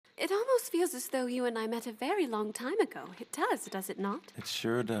It almost feels as though you and I met a very long time ago. It does it not? It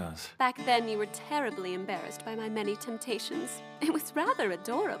sure does. Back then, you were terribly embarrassed by my many temptations. It was rather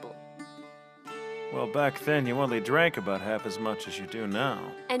adorable. Well, back then you only drank about half as much as you do now.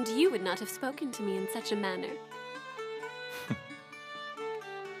 And you would not have spoken to me in such a manner.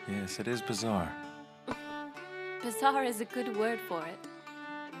 Yes, it is bizarre. Bizarre is a good word for it.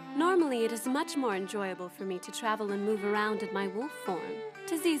 Normally, it is much more enjoyable for me to travel and move around in my wolf form.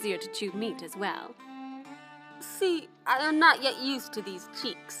 'Tis easier to chew meat as well. See, I am not yet used to these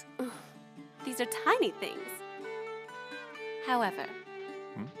cheeks. These are tiny things. However,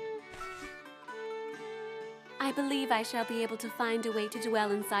 I believe I shall be able to find a way to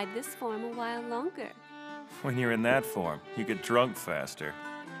dwell inside this form a while longer. When you're in that form, you get drunk faster.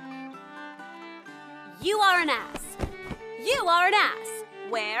 You are an ass. You are an ass.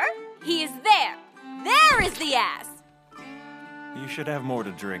 Where? He is there. There is the ass. You should have more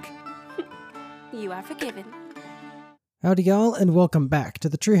to drink. You are forgiven. Howdy y'all, and welcome back to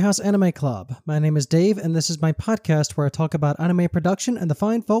the Treehouse Anime Club. My name is Dave, and this is my podcast where I talk about anime production and the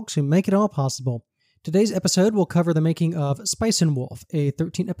fine folks who make it all possible. Today's episode will cover the making of Spice and Wolf, a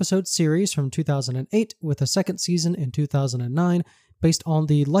 13-episode series from 2008 with a second season in 2009, based on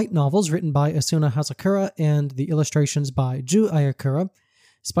the light novels written by Asuna Hazakura and the illustrations by Ju Ayakura.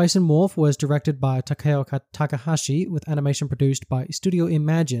 Spice and Wolf was directed by Takeo Takahashi, with animation produced by Studio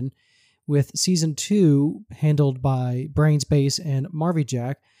Imagine, with Season 2 handled by Brainspace and Marvy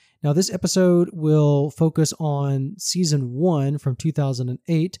Jack. Now, this episode will focus on Season 1 from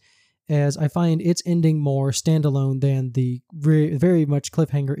 2008, as I find its ending more standalone than the very much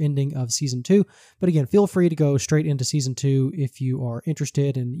cliffhanger ending of Season 2. But again, feel free to go straight into Season 2 if you are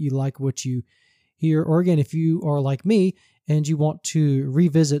interested and you like what you hear, or again, if you are like me and you want to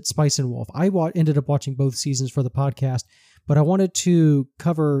revisit Spice and Wolf. I ended up watching both seasons for the podcast, but I wanted to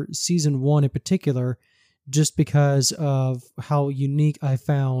cover Season 1 in particular just because of how unique I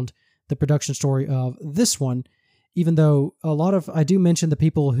found the production story of this one. Even though I do mention the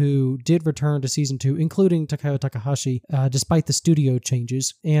people who did return to Season 2, including Takeo Takahashi, despite the studio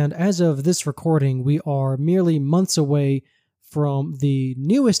changes. And as of this recording, we are merely months away from the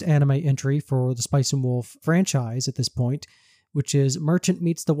newest anime entry for the Spice and Wolf franchise at this point, which is Merchant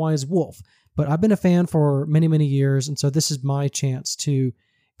Meets the Wise Wolf. But I've been a fan for many, many years, and so this is my chance to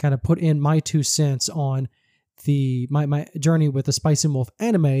kind of put in my 2 cents on my journey with the Spice and Wolf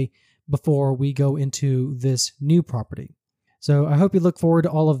anime before we go into this new property. So I hope you look forward to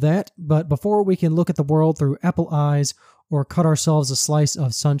all of that, but before we can look at the world through apple eyes or cut ourselves a slice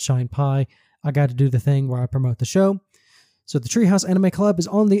of sunshine pie, I got to do the thing where I promote the show. So the Treehouse Anime Club is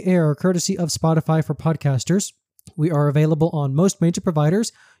on the air courtesy of Spotify for podcasters. We are available on most major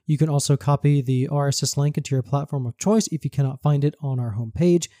providers. You can also copy the RSS link into your platform of choice if you cannot find it on our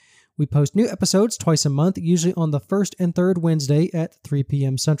homepage. We post new episodes twice a month, usually on the first and third Wednesday at 3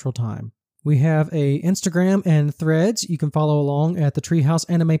 p.m. Central Time. We have a Instagram and Threads. You can follow along at the Treehouse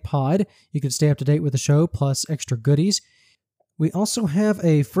Anime Pod. You can stay up to date with the show, plus extra goodies. We also have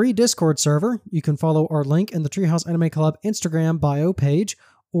a free Discord server. You can follow our link in the Treehouse Anime Club Instagram bio page,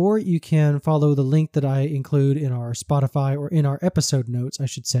 or you can follow the link that I include in our Spotify, or in our episode notes, I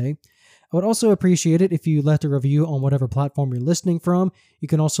should say. I would also appreciate it if you left a review on whatever platform you're listening from. You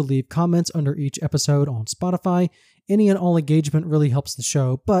can also leave comments under each episode on Spotify. Any and all engagement really helps the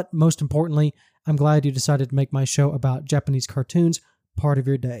show, but most importantly, I'm glad you decided to make my show about Japanese cartoons part of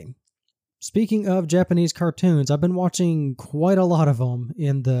your day. Speaking of Japanese cartoons, I've been watching quite a lot of them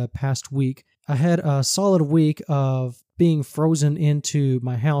in the past week. I had a solid week of being frozen into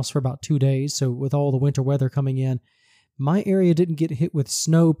my house for about 2 days, so with all the winter weather coming in, my area didn't get hit with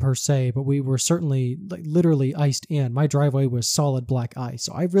snow per se, but we were certainly literally iced in. My driveway was solid black ice,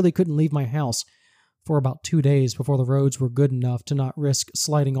 so I really couldn't leave my house for about 2 days before the roads were good enough to not risk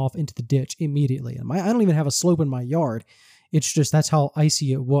sliding off into the ditch immediately. And I don't even have a slope in my yard. It's just that's how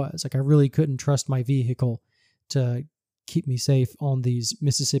icy it was. I really couldn't trust my vehicle to keep me safe on these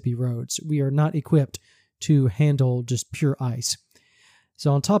Mississippi roads. We are not equipped to handle just pure ice.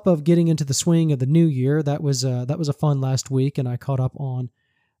 So on top of getting into the swing of the new year, that was a fun last week, and I caught up on,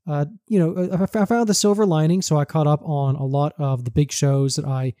 I found the silver lining, so I caught up on a lot of the big shows that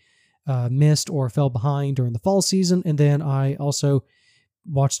I missed or fell behind during the fall season, and then I also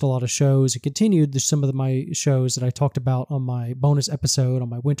watched a lot of shows and continued some of my shows that I talked about on my bonus episode on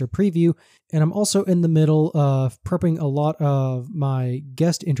my winter preview, and I'm also in the middle of prepping a lot of my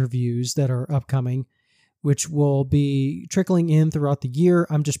guest interviews that are upcoming, which will be trickling in throughout the year.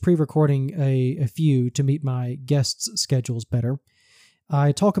 I'm just pre-recording a few to meet my guests' schedules better.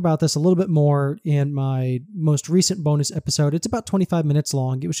 I talk about this a little bit more in my most recent bonus episode. It's about 25 minutes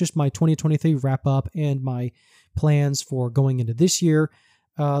long. It was just my 2023 wrap up and my plans for going into this year.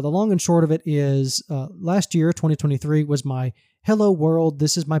 The long and short of it is last year, 2023, was my hello world.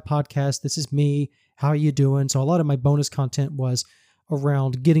 This is my podcast. This is me. How are you doing? So a lot of my bonus content was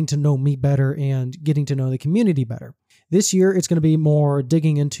around getting to know me better and getting to know the community better. This year, it's going to be more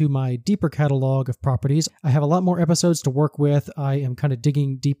digging into my deeper catalog of properties. I have a lot more episodes to work with. I am kind of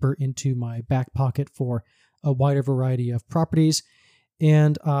digging deeper into my back pocket for a wider variety of properties.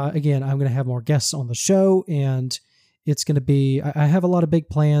 And again, I'm going to have more guests on the show, and it's going to be, I have a lot of big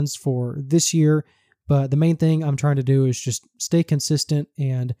plans for this year, but the main thing I'm trying to do is just stay consistent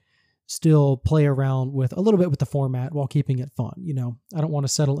and still play around with a little bit with the format while keeping it fun. You know, I don't want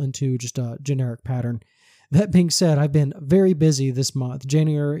to settle into just a generic pattern. That being said, I've been very busy this month.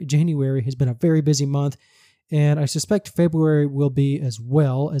 January has been a very busy month, and I suspect February will be as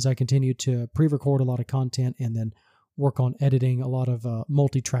well, as I continue to pre-record a lot of content and then work on editing a lot of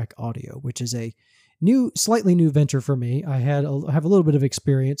multi-track audio, which is a slightly new venture for me. I have a little bit of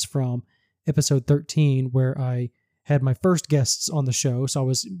experience from episode 13 where I had my first guests on the show, so I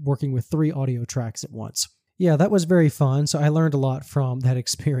was working with 3 audio tracks at once. Yeah, that was very fun. So I learned a lot from that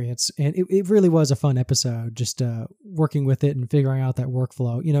experience, and it really was a fun episode, just working with it and figuring out that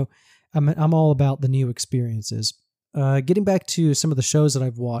workflow. You know, I'm all about the new experiences. Getting back to some of the shows that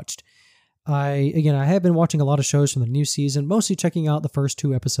I've watched, I have been watching a lot of shows from the new season, mostly checking out the first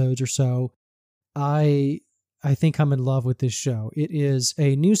 2 episodes or so. I think I'm in love with this show. It is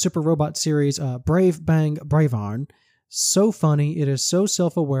a new Super Robot series, Brave Bang Bravarn. So funny. It is so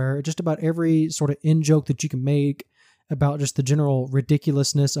self-aware. Just about every sort of in-joke that you can make about just the general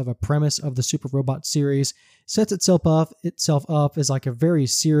ridiculousness of a premise of the Super Robot series sets itself up as like a very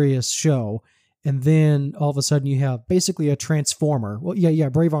serious show. And then all of a sudden you have basically a transformer. Well, yeah,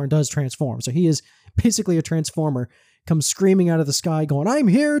 Bravarn does transform. So he is basically a transformer, comes screaming out of the sky going, "I'm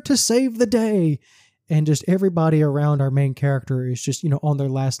here to save the day." And just everybody around our main character is just, on their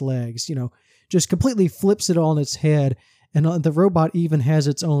last legs, just completely flips it on its head. And the robot even has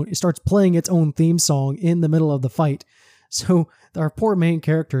it starts playing its own theme song in the middle of the fight. So our poor main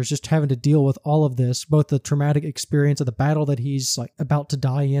character is just having to deal with all of this, both the traumatic experience of the battle that he's like about to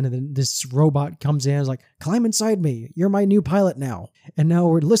die in, and then this robot comes in and is like, "Climb inside me. You're my new pilot now. And now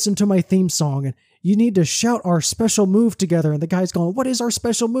listen to my theme song, and you need to shout our special move together." And the guy's going, "What is our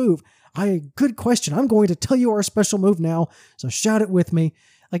special move?" Good question. I'm going to tell you our special move now, so shout it with me.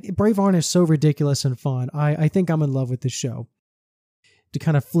 Like, Bravarn is so ridiculous and fun. I think I'm in love with this show. To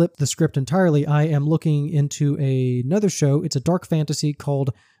kind of flip the script entirely, I am looking into another show. It's a dark fantasy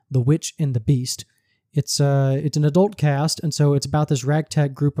called The Witch and the Beast. It's an adult cast, and so it's about this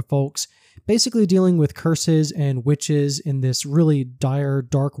ragtag group of folks basically dealing with curses and witches in this really dire,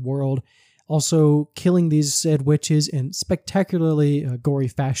 dark world. Also killing these said witches in spectacularly gory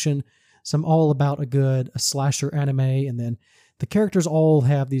fashion. Some all about a slasher anime, and then the characters all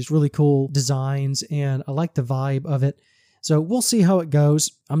have these really cool designs, and I like the vibe of it. So we'll see how it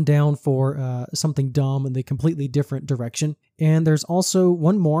goes. I'm down for something dumb in the completely different direction. And there's also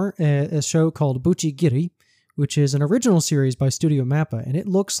one more, a show called Buchi Giri, which is an original series by Studio Mappa, and it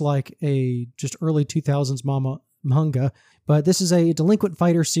looks like a just early 2000s manga. But this is a delinquent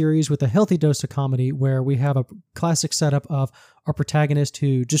fighter series with a healthy dose of comedy, where we have a classic setup of our protagonist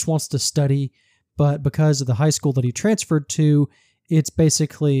who just wants to study, but because of the high school that he transferred to, it's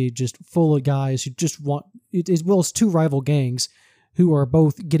basically just full of guys who just want, it's 2 rival gangs who are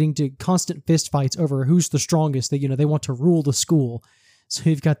both getting to constant fist fights over who's the strongest. They want to rule the school. So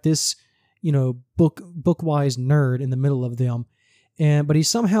you've got this, book-wise nerd in the middle of them. But he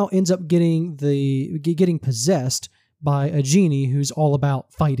somehow ends up getting possessed by a genie who's all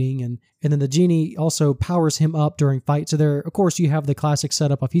about fighting, and then the genie also powers him up during fights. So there, of course, you have the classic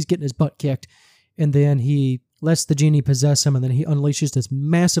setup of he's getting his butt kicked, and then he lets the genie possess him, and then he unleashes this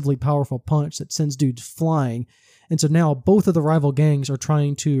massively powerful punch that sends dudes flying. And so now both of the rival gangs are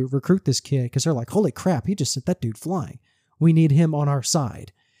trying to recruit this kid because they're like, "Holy crap, he just sent that dude flying. We need him on our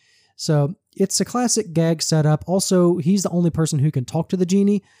side." So it's a classic gag setup. Also, he's the only person who can talk to the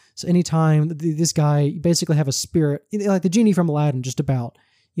genie. So anytime this guy basically have a spirit, like the genie from Aladdin, just about,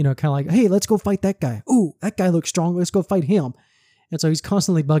 kind of like, "Hey, let's go fight that guy. Ooh, that guy looks strong. Let's go fight him." And so he's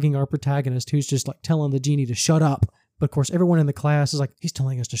constantly bugging our protagonist, who's just like telling the genie to shut up. But of course, everyone in the class is like, "He's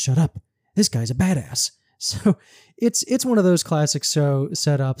telling us to shut up. This guy's a badass." So it's one of those classic show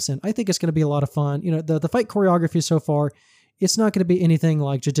setups, and I think it's going to be a lot of fun. The fight choreography so far, it's not going to be anything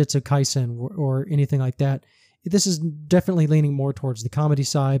like Jujutsu Kaisen or anything like that. This is definitely leaning more towards the comedy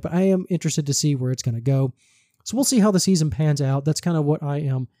side, but I am interested to see where it's going to go. So we'll see how the season pans out. That's kind of what I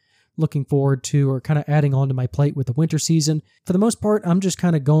am looking forward to, or kind of adding on to my plate with the winter season. For the most part, I'm just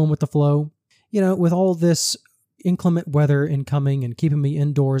kind of going with the flow. With all this inclement weather incoming and keeping me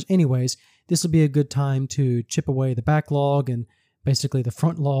indoors anyways, this will be a good time to chip away the backlog and basically the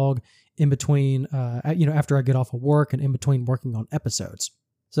front log in between, after I get off of work and in between working on episodes.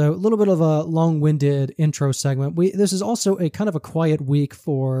 So a little bit of a long-winded intro segment. This is also a kind of a quiet week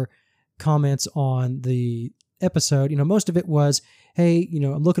for comments on the episode. Most of it was, hey,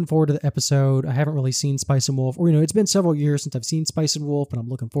 I'm looking forward to the episode. I haven't really seen Spice and Wolf, or, it's been several years since I've seen Spice and Wolf, but I'm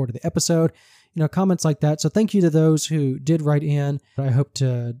looking forward to the episode. Comments like that. So thank you to those who did write in. I hope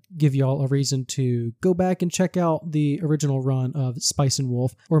to give y'all a reason to go back and check out the original run of Spice and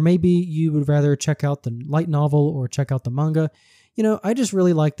Wolf, or maybe you would rather check out the light novel or check out the manga. I just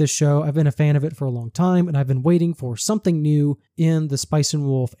really like this show. I've been a fan of it for a long time, and I've been waiting for something new in the Spice and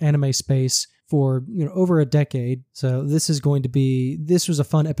Wolf anime space for over a decade. So this was a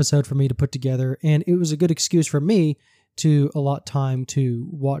fun episode for me to put together, and it was a good excuse for me to allot time to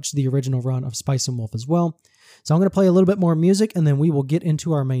watch the original run of Spice and Wolf as well. So I'm going to play a little bit more music, and then we will get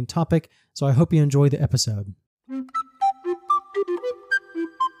into our main topic. So I hope you enjoy the episode.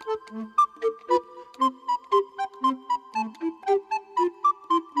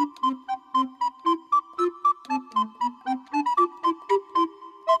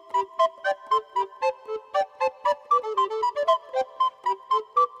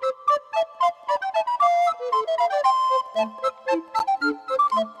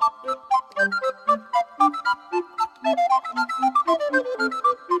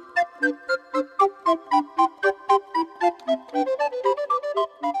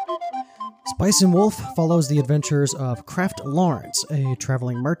 Spice and Wolf follows the adventures of Kraft Lawrence, a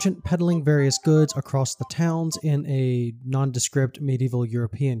traveling merchant peddling various goods across the towns in a nondescript medieval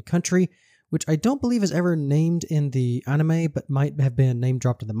European country, which I don't believe is ever named in the anime, but might have been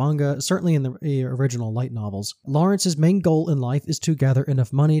name-dropped in the manga, certainly in the original light novels. Lawrence's main goal in life is to gather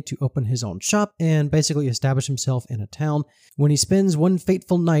enough money to open his own shop and basically establish himself in a town. When he spends one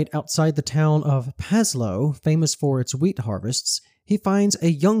fateful night outside the town of Pazlo, famous for its wheat harvests, he finds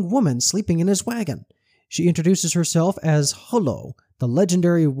a young woman sleeping in his wagon. She introduces herself as Holo, the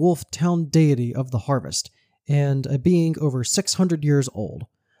legendary wolf town deity of the harvest, and a being over 600 years old.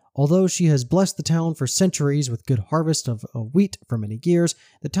 Although she has blessed the town for centuries with good harvest of wheat for many years,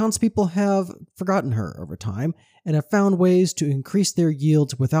 the townspeople have forgotten her over time and have found ways to increase their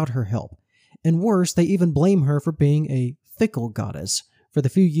yields without her help. And worse, they even blame her for being a fickle goddess for the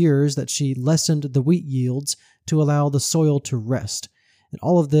few years that she lessened the wheat yields to allow the soil to rest. And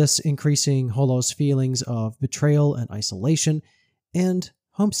all of this increasing Holo's feelings of betrayal and isolation and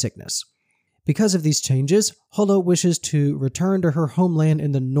homesickness. Because of these changes, Holo wishes to return to her homeland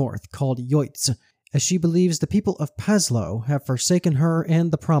in the north called Yoitz, as she believes the people of Pazlo have forsaken her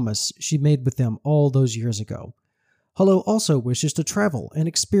and the promise she made with them all those years ago. Holo also wishes to travel and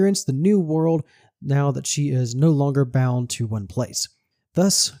experience the new world now that she is no longer bound to one place.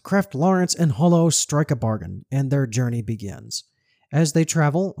 Thus, Kraft Lawrence and Holo strike a bargain, and their journey begins. As they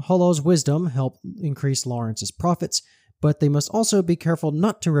travel, Holo's wisdom helps increase Lawrence's profits, but they must also be careful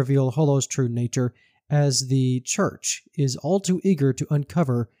not to reveal Holo's true nature, as the church is all too eager to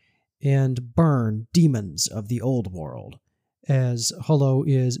uncover and burn demons of the old world, as Holo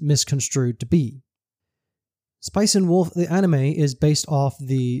is misconstrued to be. Spice and Wolf, the anime, is based off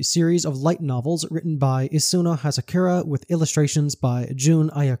the series of light novels written by Isuna Hasakura with illustrations by Jun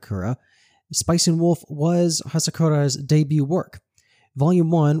Ayakura. Spice and Wolf was Hasakura's debut work.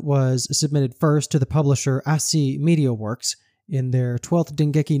 Volume 1 was submitted first to the publisher Asi Media Works in their 12th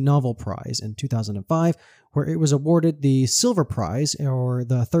Dengeki Novel Prize in 2005, where it was awarded the Silver Prize, or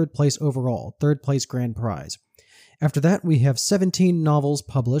the third place overall, third place grand prize. After that, we have 17 novels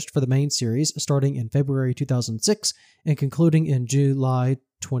published for the main series, starting in February 2006 and concluding in July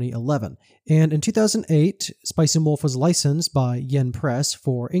 2011. And in 2008, Spice and Wolf was licensed by Yen Press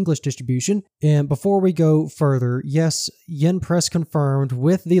for English distribution. And before we go further, yes, Yen Press confirmed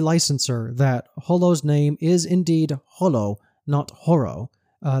with the licensor that Holo's name is indeed Holo, not Horo.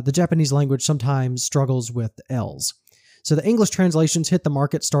 The Japanese language sometimes struggles with L's. So the English translations hit the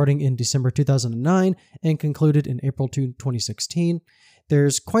market starting in December 2009 and concluded in April 2016.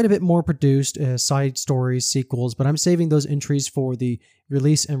 There's quite a bit more produced as side stories, sequels, but I'm saving those entries for the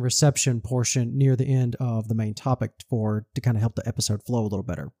release and reception portion near the end of the main topic to kind of help the episode flow a little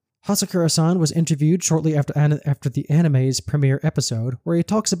better. Hasakura-san was interviewed shortly after the anime's premiere episode, where he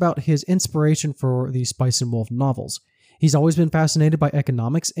talks about his inspiration for the Spice and Wolf novels. He's always been fascinated by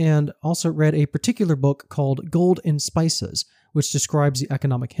economics and also read a particular book called Gold and Spices, which describes the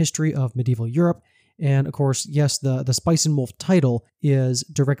economic history of medieval Europe And of course, yes, the Spice and Wolf title is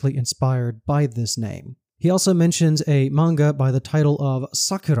directly inspired by this name. He also mentions a manga by the title of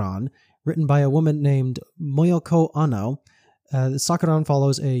Sakuran, written by a woman named Moyoko Ano. Sakuran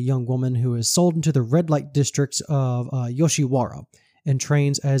follows a young woman who is sold into the red light districts of Yoshiwara and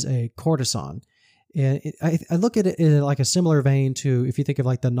trains as a courtesan. And I look at it in like a similar vein to if you think of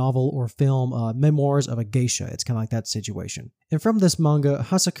like the novel or film Memoirs of a Geisha. It's kind of like that situation. And from this manga,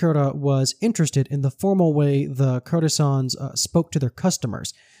 Hasakura was interested in the formal way the courtesans spoke to their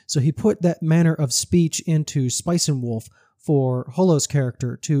customers. So he put that manner of speech into Spice and Wolf for Holo's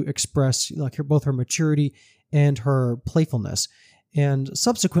character to express like both her maturity and her playfulness. And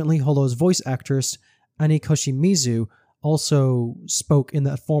subsequently, Holo's voice actress, Ani Koshimizu, also spoke in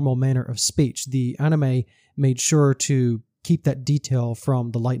that formal manner of speech. The anime made sure to keep that detail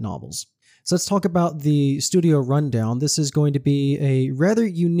from the light novels. So let's talk about the studio rundown. This is going to be a rather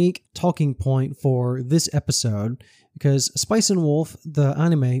unique talking point for this episode because Spice and Wolf, the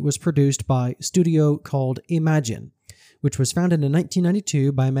anime, was produced by a studio called Imagine, which was founded in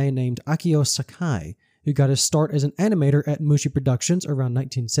 1992 by a man named Akio Sakai, who got his start as an animator at Mushi Productions around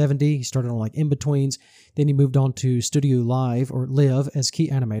 1970. He started on like In-Betweens, then he moved on to Studio Live or Live as key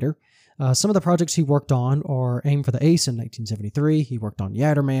animator. Some of the projects he worked on are Aim for the Ace in 1973. He worked on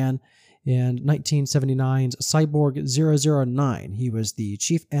Yatterman. In 1979's Cyborg 009, he was the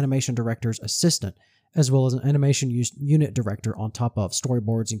chief animation director's assistant, as well as an animation unit director on top of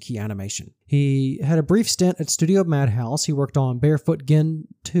storyboards and key animation. He had a brief stint at Studio Madhouse. He worked on Barefoot Gen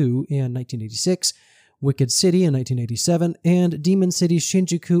 2 in 1986, Wicked City in 1987, and Demon City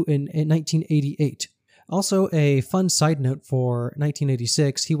Shinjuku in 1988. Also, a fun side note for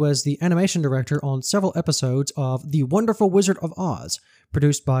 1986, he was the animation director on several episodes of The Wonderful Wizard of Oz,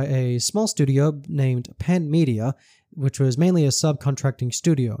 produced by a small studio named Pan Media, which was mainly a subcontracting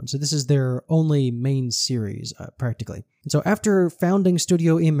studio. And so this is their only main series, practically. And so after founding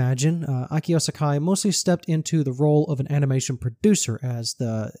Studio Imagine, Akio Sakai mostly stepped into the role of an animation producer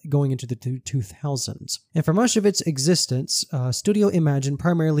going into the 2000s. And for much of its existence, Studio Imagine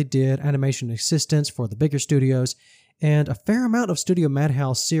primarily did animation assistance for the bigger studios, and a fair amount of Studio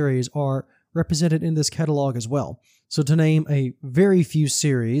Madhouse series are represented in this catalog as well. So to name a very few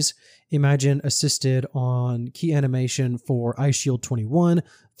series, Imagine assisted on key animation for Ice Shield 21,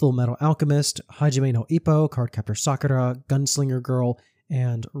 Full Metal Alchemist, Hajime no Ippo, Cardcaptor Sakura, Gunslinger Girl,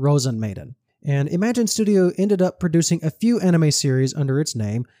 and Rosen Maiden. And Imagine Studio ended up producing a few anime series under its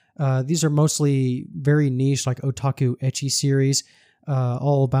name. These are mostly very niche, like otaku ecchi series,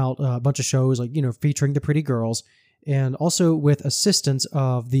 all about a bunch of shows like, featuring the pretty girls, and also with assistance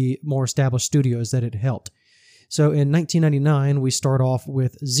of the more established studios that it helped. So in 1999, we start off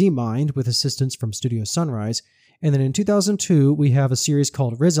with Z-Mind with assistance from Studio Sunrise. And then in 2002, we have a series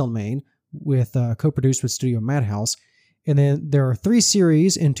called Rezelmane with co-produced with Studio Madhouse. And then there are 3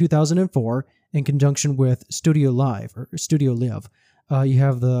 series in 2004 in conjunction with Studio Live or Studio Live. You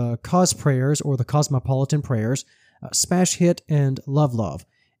have the Cos Prayers or the Cosmopolitan Prayers, Smash Hit, and Love Love.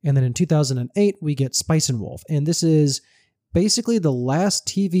 And then in 2008, we get Spice and Wolf. And this is basically the last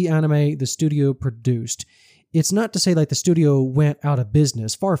TV anime the studio produced. It's not to say like the studio went out of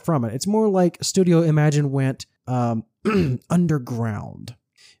business, far from it. It's more like Studio Imagine went underground.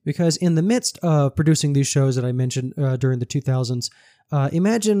 Because in the midst of producing these shows that I mentioned during the 2000s,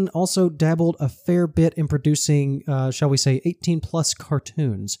 Imagine also dabbled a fair bit in producing, shall we say, 18-plus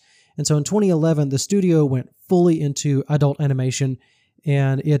cartoons. And so in 2011, the studio went fully into adult animation,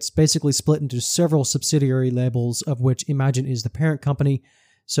 and it's basically split into several subsidiary labels, of which Imagine is the parent company.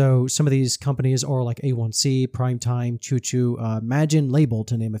 So some of these companies are like A1C, Primetime, Choo Choo, Imagine Label,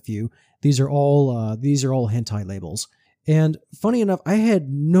 to name a few. These are all hentai labels. And funny enough, I had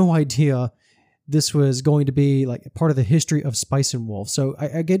no idea this was going to be like part of the history of Spice and Wolf. So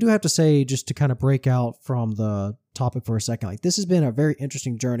I do have to say, just to kind of break out from the topic for a second, like this has been a very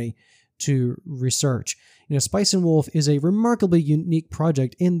interesting journey to research. Spice and Wolf is a remarkably unique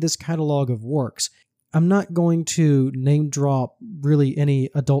project in this catalog of works. I'm not going to name drop really any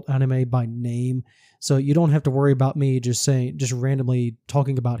adult anime by name, so you don't have to worry about me just randomly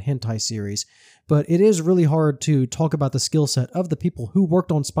talking about hentai series. But it is really hard to talk about the skill set of the people who worked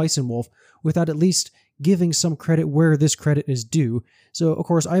on Spice and Wolf without at least giving some credit where this credit is due. So, of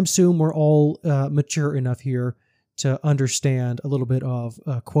course, I assume we're all mature enough here to understand a little bit of,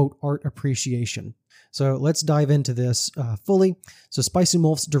 quote, art appreciation. So let's dive into this fully. So Spice and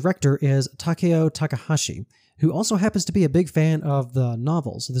Wolf's director is Takeo Takahashi, who also happens to be a big fan of the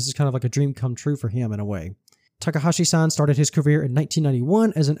novels. So this is kind of like a dream come true for him in a way. Takahashi-san started his career in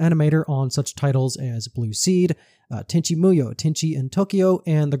 1991 as an animator on such titles as Blue Seed, Tenchi Muyo, Tenchi in Tokyo,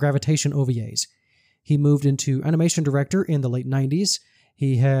 and the Gravitation OVAs. He moved into animation director in the late 90s.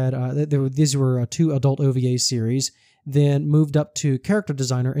 He had these were 2 adult OVA series, then moved up to character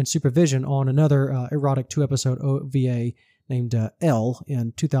designer and supervision on another erotic 2-episode OVA named L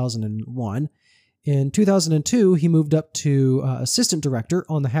in 2001. In 2002, he moved up to assistant director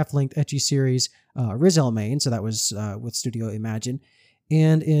on the half-length ecchi series Rizal Main, so that was with Studio Imagine.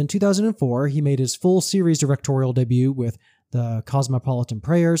 And in 2004, he made his full series directorial debut with the Cosmopolitan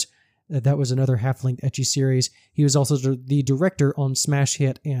Prayers. That was another half-length ecchi series. He was also the director on Smash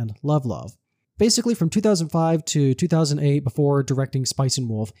Hit and Love Love. Basically, from 2005 to 2008, before directing Spice and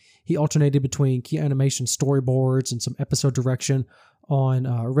Wolf, he alternated between key animation storyboards and some episode direction on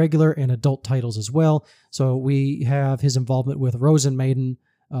regular and adult titles as well. So we have his involvement with Rosen Maiden,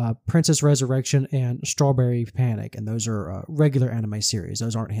 Princess Resurrection, and Strawberry Panic, and those are regular anime series.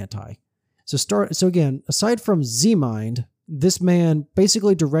 Those aren't hentai. So again, aside from Z-Mind, this man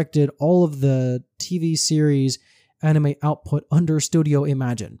basically directed all of the TV series anime output under Studio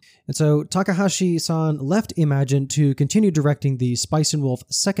Imagine. And so Takahashi-san left Imagine to continue directing the Spice and Wolf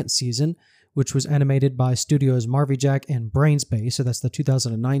second season, which was animated by studios Marvy Jack and Brainspace, so that's the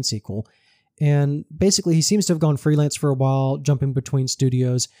 2009 sequel. And basically, he seems to have gone freelance for a while, jumping between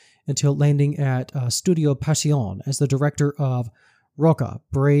studios until landing at Studio Passion as the director of Roca,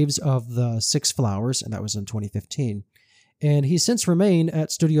 Braves of the Six Flowers, and that was in 2015. And he's since remained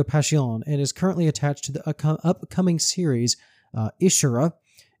at Studio Passion and is currently attached to the upcoming series Ishura,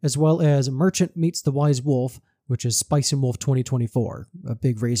 as well as Merchant Meets the Wise Wolf, which is Spice and Wolf 2024. A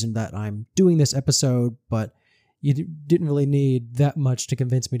big reason that I'm doing this episode, but you didn't really need that much to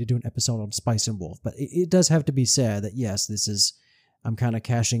convince me to do an episode on Spice and Wolf. But it does have to be said that, yes, I'm kind of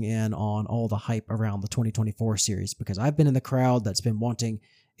cashing in on all the hype around the 2024 series, because I've been in the crowd that's been wanting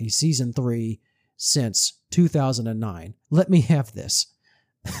a season 3 since 2009. Let me have this.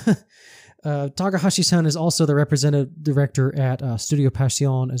 Takahashi-san is also the representative director at Studio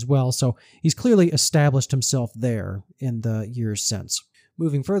Passion as well, so he's clearly established himself there in the years since.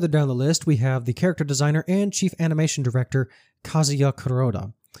 Moving further down the list, we have the character designer and chief animation director Kazuya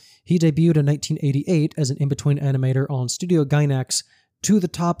Kuroda. He debuted in 1988 as an in-between animator on Studio Gainax To the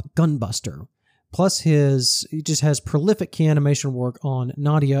Top Gunbuster. Plus, he just has prolific key animation work on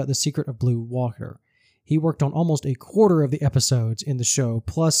Nadia, The Secret of Blue Water. He worked on almost a quarter of the episodes in the show,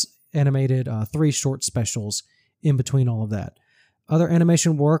 plus animated 3 short specials in between all of that. Other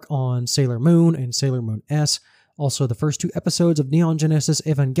animation work on Sailor Moon and Sailor Moon S, also the first 2 episodes of Neon Genesis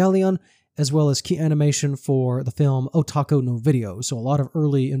Evangelion, as well as key animation for the film Otaku no Video, so a lot of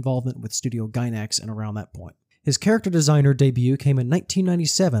early involvement with Studio Gainax and around that point. His character designer debut came in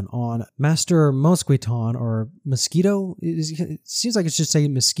 1997 on Master Mosquiton, or Mosquito. It seems like it should say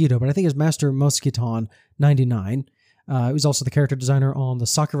Mosquito, but I think it's Master Mosquiton 99. He was also the character designer on the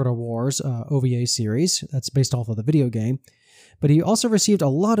Sakura Wars OVA series. That's based off of the video game. But he also received a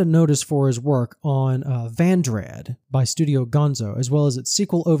lot of notice for his work on Vandred by Studio Gonzo, as well as its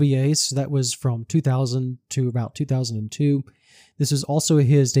sequel OVAs. That was from 2000 to about 2002. This is also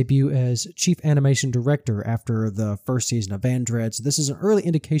his debut as chief animation director after the first season of Vandred, so this is an early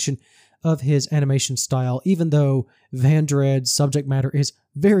indication of his animation style, even though Vandred's subject matter is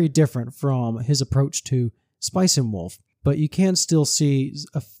very different from his approach to Spice and Wolf, but you can still see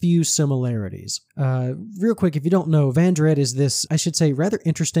a few similarities. Real quick, if you don't know, Vandred is this, I should say, rather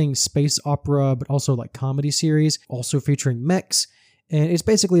interesting space opera, but also like comedy series, also featuring mechs, and it's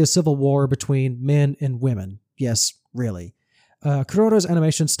basically a civil war between men and women. Yes, really. Kuroda's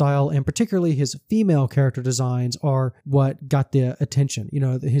animation style, and particularly his female character designs, are what got the attention. You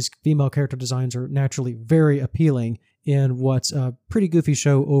know, his female character designs are naturally very appealing in what's a pretty goofy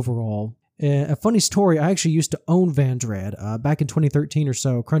show overall. A funny story, I actually used to own Vandred. Back in 2013 or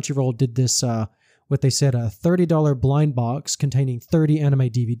so, Crunchyroll did this, what they said, a $30 blind box containing 30 anime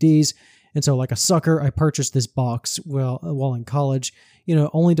DVDs. And so, like a sucker, I purchased this box while in college, you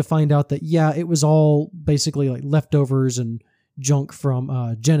know, only to find out that, yeah, it was all basically like leftovers and junk from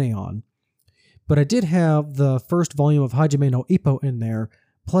Geneon. But I did have the first volume of Hajime no Ippo in there,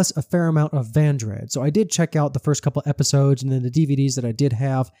 plus a fair amount of Vandred. So I did check out the first couple episodes, and then the DVDs that I did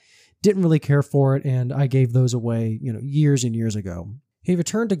have, didn't really care for it, and I gave those away, you know, years and years ago. He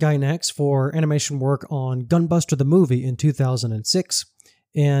returned to Gainax for animation work on Gunbuster the Movie in 2006,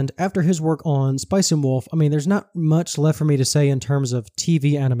 and after his work on Spice and Wolf, I mean, there's not much left for me to say in terms of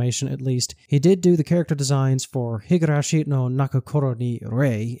TV animation, at least. He did do the character designs for Higurashi no Nakokoro ni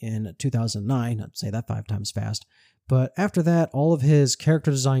Rei in 2009, I'd say that 5 times fast. But after that, all of his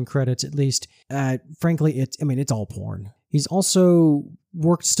character design credits, at least, frankly, it's all porn. He's also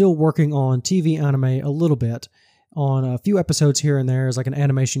still working on TV anime a little bit. on a few episodes here and there as like an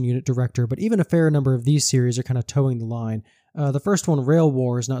animation unit director, but even a fair number of these series are kind of towing the line. The first one, Rail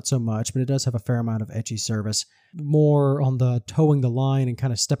Wars, not so much, but it does have a fair amount of ecchi service. More on the towing the line and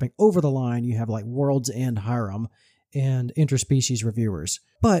kind of stepping over the line, you have like World's End Hiram and Interspecies Reviewers.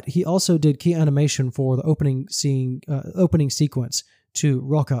 But he also did key animation for the opening sequence to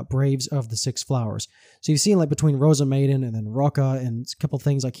Rocca, Braves of the Six Flowers. So you've seen like between Rosa Maiden and then Rocca and a couple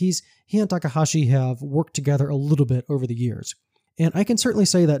things like he and Takahashi have worked together a little bit over the years. And I can certainly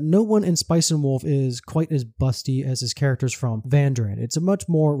say that no one in Spice and Wolf is quite as busty as his characters from Vandred. It's a much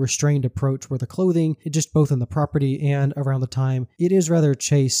more restrained approach where the clothing, just both in the property and around the time, it is rather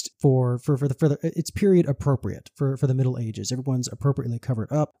chaste for it's period appropriate for the Middle Ages. Everyone's appropriately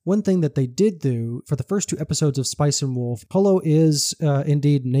covered up. One thing that they did do for the first 2 episodes of Spice and Wolf, Holo is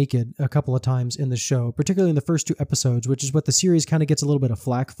indeed naked a couple of times in the show, particularly in the first 2 episodes, which is what the series kind of gets a little bit of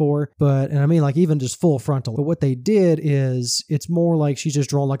flack for. And I mean like even just full frontal. But what they did is it's more like she's just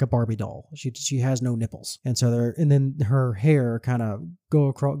drawn like a Barbie doll. She has no nipples, and then her hair kind of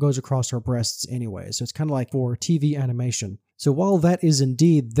goes across her breasts anyway. So it's kind of like for TV animation. So while that is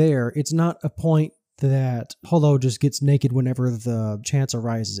indeed there, it's not a point that Holo just gets naked whenever the chance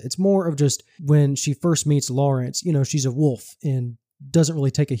arises. It's more of just when she first meets Lawrence, she's a wolf and doesn't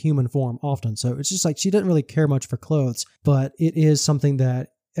really take a human form often. So it's just like she doesn't really care much for clothes, but it is something that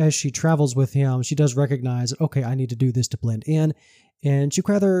as she travels with him, she does recognize, okay, I need to do this to blend in, and she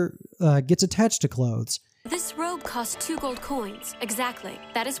rather gets attached to clothes. This robe cost 2 gold coins. Exactly.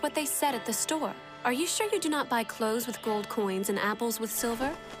 That is what they said at the store. Are you sure you do not buy clothes with gold coins and apples with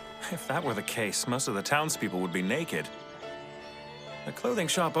silver? If that were the case, most of the townspeople would be naked. The clothing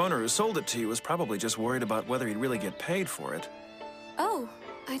shop owner who sold it to you was probably just worried about whether he'd really get paid for it. Oh,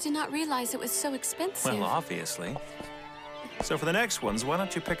 I did not realize it was so expensive. Well, obviously. So for the next ones, why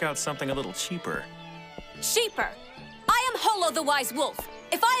don't you pick out something a little cheaper? Cheaper! I am Holo the Wise Wolf.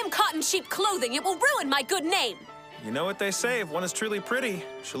 If I am caught in cheap clothing, it will ruin my good name. You know what they say, if one is truly pretty,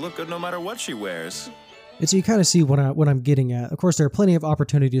 she'll look good no matter what she wears. And so you kind of see what I'm getting at. Of course, there are plenty of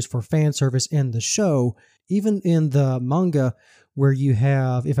opportunities for fan service in the show, even in the manga, where you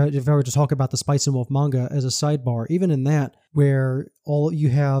have, if I were to talk about the Spice and Wolf manga as a sidebar, even in that, where you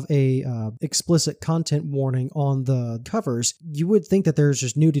have a explicit content warning on the covers, you would think that there's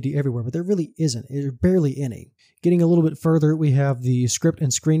just nudity everywhere, but there really isn't. There's barely any. Getting a little bit further, we have the script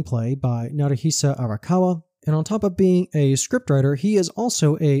and screenplay by Naruhisa Arakawa. And on top of being a scriptwriter, he is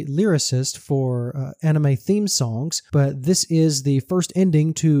also a lyricist for anime theme songs, but this is the first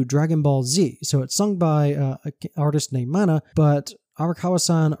ending to Dragon Ball Z. So it's sung by an artist named Mana, but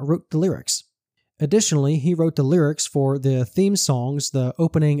Arakawa-san wrote the lyrics. Additionally, he wrote the lyrics for the theme songs, the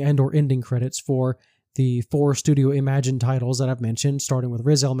opening and or ending credits for the 4 Studio Imagine titles that I've mentioned, starting with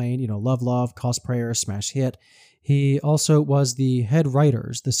Riz Elmain, Love Love, Cosprayer, Smash Hit. He also was the head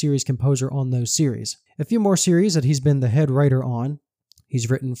writer, the series composer on those series. A few more series that he's been the head writer on. He's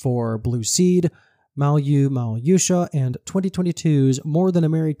written for Blue Seed, Malyu Malyusha, and 2022's More Than a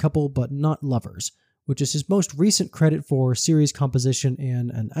Married Couple But Not Lovers, which is his most recent credit for series composition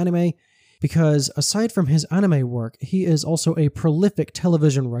in an anime, because aside from his anime work, he is also a prolific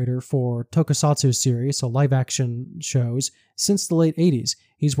television writer for tokusatsu series, so live-action shows, since the late 80s.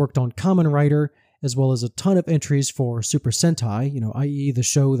 He's worked on Kamen Rider, as well as a ton of entries for Super Sentai, i.e. the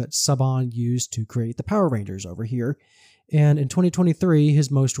show that Saban used to create the Power Rangers over here. And in 2023,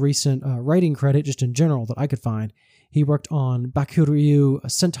 his most recent writing credit, just in general that I could find, he worked on Bakuryu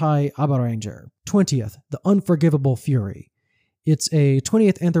Sentai Abaranger, 20th, The Unforgivable Fury. It's a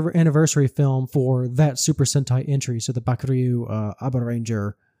 20th anniversary film for that Super Sentai entry, so the Bakuryu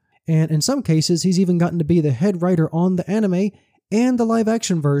Abaranger. And in some cases, he's even gotten to be the head writer on the anime and the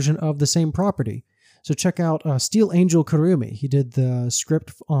live-action version of the same property. So check out Steel Angel Kurumi. He did the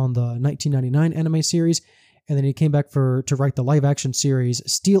script on the 1999 anime series, and then he came back to write the live-action series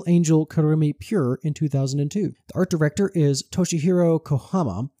Steel Angel Kurumi Pure in 2002. The art director is Toshihiro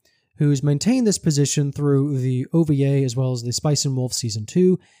Kohama, who's maintained this position through the OVA as well as the Spice and Wolf Season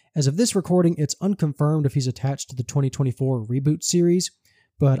 2. As of this recording, it's unconfirmed if he's attached to the 2024 reboot series,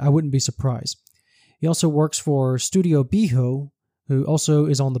 but I wouldn't be surprised. He also works for Studio Biho, who also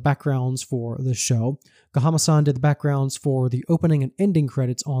is on the backgrounds for this show. Kohama-san did the backgrounds for the opening and ending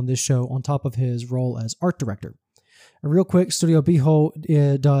credits on this show on top of his role as art director. Real quick, Studio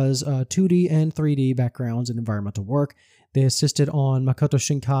Biho does 2D and 3D backgrounds and environmental work. They assisted on Makoto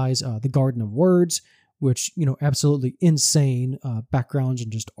Shinkai's The Garden of Words, which, absolutely insane backgrounds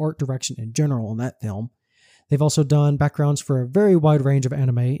and just art direction in general on that film. They've also done backgrounds for a very wide range of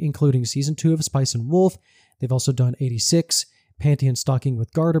anime, including Season 2 of Spice and Wolf. They've also done 86, panty and stocking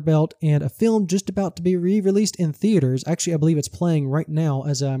with garter belt, and a film just about to be re-released in theaters. Actually, I believe it's playing right now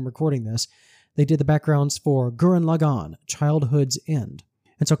as I'm recording this. They did the backgrounds for Gurren Lagann, Childhood's End.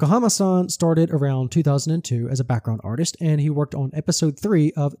 And so Kohama-san started around 2002 as a background artist, and he worked on episode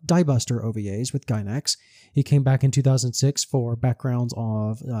 3 of Die-Buster OVAs with Gainax. He came back in 2006 for backgrounds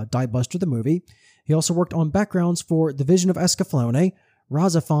of Die-Buster the movie. He also worked on backgrounds for The Vision of Escaflowne,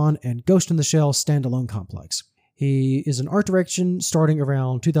 Razafon, and Ghost in the Shell standalone complex. He is in art direction starting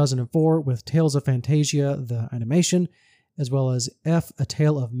around 2004 with Tales of Fantasia, the animation, as well as F, A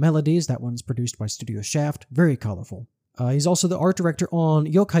Tale of Melodies. That one's produced by Studio Shaft. Very colorful. He's also the art director on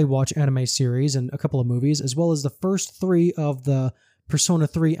Yokai Watch anime series and a couple of movies, as well as the first 3 of the Persona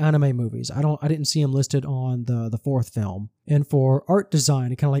 3 anime movies. I didn't see him listed on the 4th film. And for art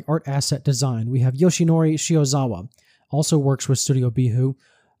design, kind of like art asset design, we have Yoshinori Shiozawa. Also works with Studio Bihu,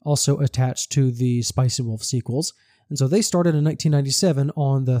 also attached to the Spice and Wolf sequels. And so they started in 1997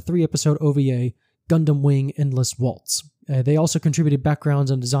 on the 3-episode OVA Gundam Wing Endless Waltz. They also contributed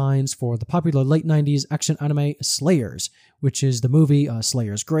backgrounds and designs for the popular late 90s action anime Slayers, which is the movie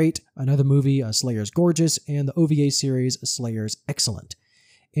Slayers Great, another movie Slayers Gorgeous, and the OVA series Slayers Excellent.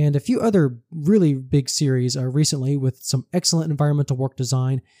 And a few other really big series recently with some excellent environmental work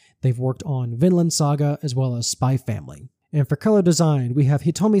design. They've worked on Vinland Saga as well as Spy Family. And for color design, we have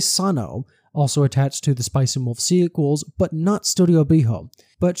Hitomi Sano, also attached to the Spice and Wolf sequels, but not Studio Biho.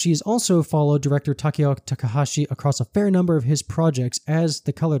 But she's also followed director Takeo Takahashi across a fair number of his projects as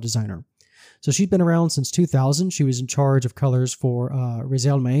the color designer. So she's been around since 2000. She was in charge of colors for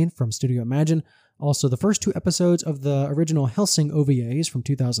Rezelmain from Studio Imagine, also the first 2 episodes of the original Hellsing OVAs from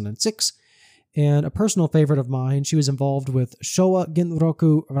 2006, and a personal favorite of mine, she was involved with Showa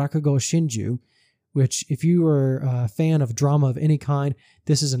Genroku Rakugo Shinju, which, if you are a fan of drama of any kind,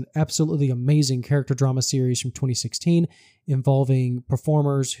 this is an absolutely amazing character drama series from 2016 involving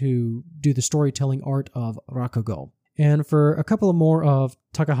performers who do the storytelling art of Rakugo. And for a couple of more of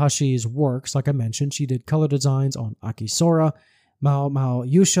Takahashi's works, like I mentioned, she did color designs on Akisora, Mao Mao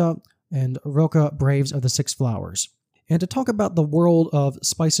Yusha, and Roka Braves of the Six Flowers. And to talk about the world of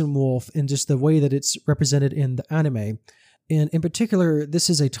Spice and Wolf and just the way that it's represented in the anime, and in particular, this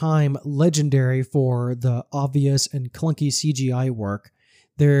is a time legendary for the obvious and clunky CGI work.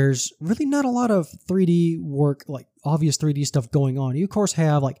 There's really not a lot of 3D work, like obvious 3D stuff going on. You, of course,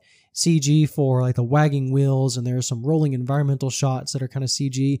 have like CG for like the wagging wheels, and there's some rolling environmental shots that are kind of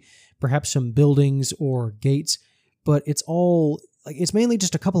CG, perhaps some buildings or gates, but it's all like it's mainly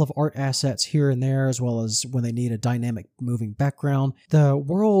just a couple of art assets here and there, as well as when they need a dynamic moving background. The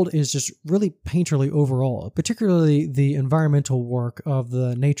world is just really painterly overall, particularly the environmental work of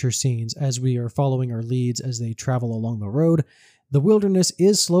the nature scenes as we are following our leads as they travel along the road. The wilderness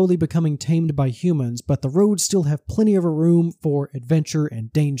is slowly becoming tamed by humans, but the roads still have plenty of room for adventure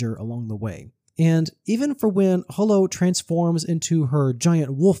and danger along the way. And even for when Holo transforms into her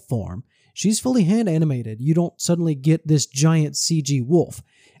giant wolf form, she's fully hand animated. You don't suddenly get this giant CG wolf.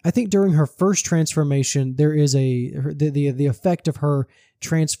 I think during her first transformation, there is the effect of her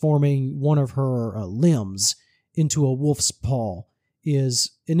transforming one of her limbs into a wolf's paw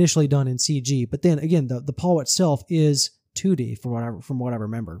is initially done in CG, but then again, the paw itself is 2D from what I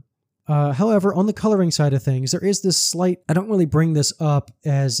remember. However, on the coloring side of things, there is this slight, I don't really bring this up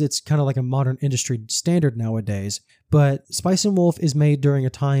as it's kind of like a modern industry standard nowadays, but Spice and Wolf is made during a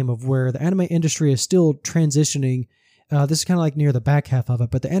time of where the anime industry is still transitioning. This is kind of like near the back half of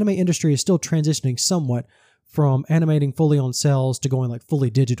it, but the anime industry is still transitioning somewhat from animating fully on cells to going like fully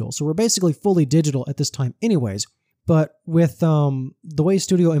digital. So we're basically fully digital at this time anyways. But with the way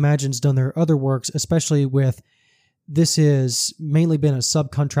Studio Imagine's done their other works, especially with this has mainly been a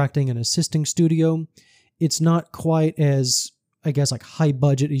subcontracting and assisting studio. It's not quite as, I guess, like high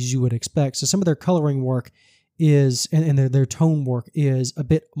budget as you would expect. So some of their coloring work is, and their tone work is a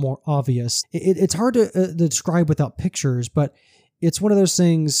bit more obvious. It's hard to describe without pictures, but it's one of those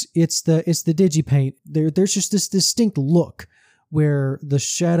things. It's the DigiPaint. There's just this distinct look where the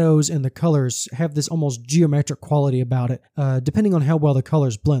shadows and the colors have this almost geometric quality about it, depending on how well the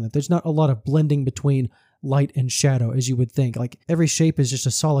colors blend. There's not a lot of blending between light and shadow as you would think. Like every shape is just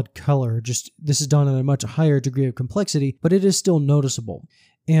a solid color. Just this is done at a much higher degree of complexity, but it is still noticeable.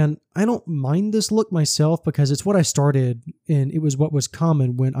 And I don't mind this look myself because it's what I started, and it was what was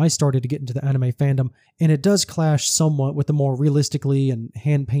common when I started to get into the anime fandom, and it does clash somewhat with the more realistically and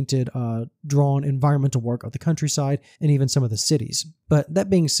hand-painted drawn environmental work of the countryside and even some of the cities. But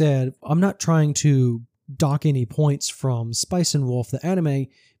that being said, I'm not trying to dock any points from Spice and Wolf, the anime,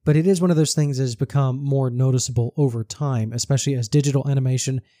 but it is one of those things that has become more noticeable over time, especially as digital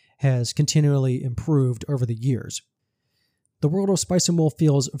animation has continually improved over the years. The world of Spice and Wolf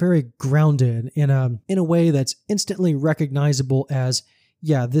feels very grounded in a way that's instantly recognizable as,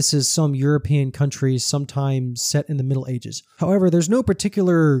 yeah, this is some European country sometime set in the Middle Ages. However, there's no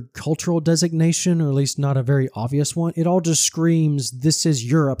particular cultural designation, or at least not a very obvious one. It all just screams, this is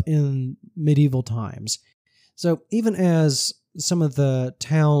Europe in medieval times. So even as some of the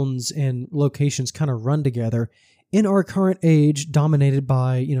towns and locations kind of run together, in our current age, dominated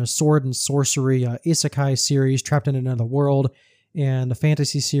by, sword and sorcery, isekai series, Trapped in Another World, and the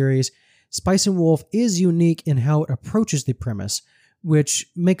fantasy series, Spice and Wolf is unique in how it approaches the premise, which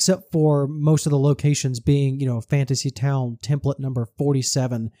makes up for most of the locations being, fantasy town template number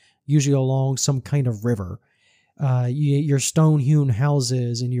 47, usually along some kind of river. Your stone-hewn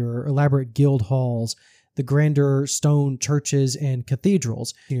houses and your elaborate guild halls, the grander stone churches and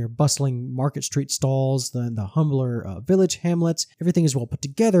cathedrals, your bustling market street stalls, the humbler village hamlets. Everything is well put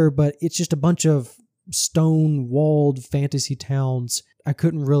together, but it's just a bunch of stone-walled fantasy towns. I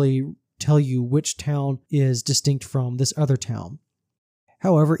couldn't really tell you which town is distinct from this other town.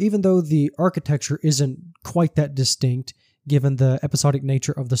 However, even though the architecture isn't quite that distinct, given the episodic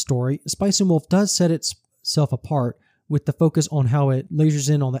nature of the story, Spice and Wolf does set itself apart with the focus on how it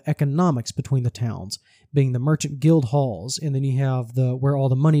lasers in on the economics between the towns, being the merchant guild halls, and then you have where all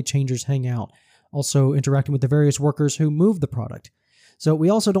the money changers hang out, also interacting with the various workers who move the product. So we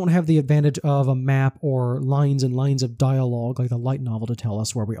also don't have the advantage of a map or lines and lines of dialogue like the light novel to tell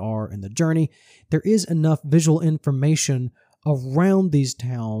us where we are in the journey. There is enough visual information around these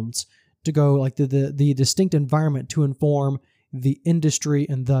towns to go like the distinct environment to inform the industry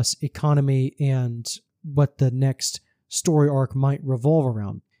and thus economy and what the next story arc might revolve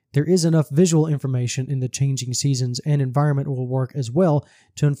around. There is enough visual information in the changing seasons and environment will work as well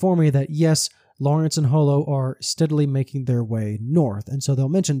to inform me that yes, Lawrence and Holo are steadily making their way north. And so they'll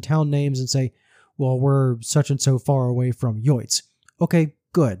mention town names and say, well, we're such and so far away from Yoitz. Okay,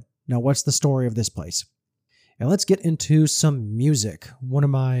 good. Now what's the story of this place? And let's get into some music, one of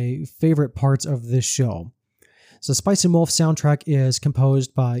my favorite parts of this show. So Spice and Wolf soundtrack is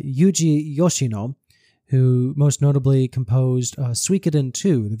composed by Yuji Yoshino, who most notably composed Suikoden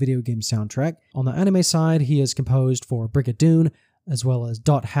 2, the video game soundtrack. On the anime side, he has composed for Brigadoon, as well as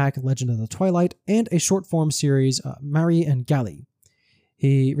Dot Hack, Legend of the Twilight, and a short-form series, Mari and Gali.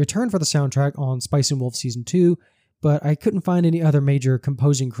 He returned for the soundtrack on Spice and Wolf Season 2, but I couldn't find any other major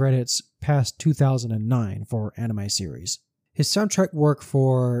composing credits past 2009 for anime series. His soundtrack work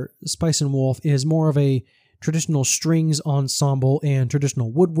for Spice and Wolf is more of a traditional strings ensemble and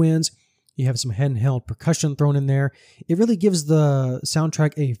traditional woodwinds. You have some handheld percussion thrown in there. It really gives the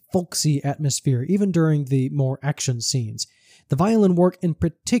soundtrack a folksy atmosphere, even during the more action scenes. The violin work in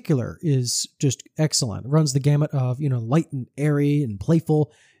particular is just excellent. It runs the gamut of, light and airy and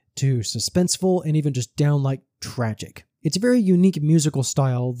playful to suspenseful and even just downright tragic. It's a very unique musical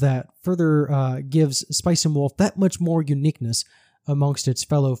style that further gives Spice and Wolf that much more uniqueness amongst its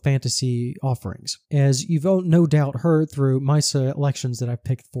fellow fantasy offerings. As you've no doubt heard through my selections that I've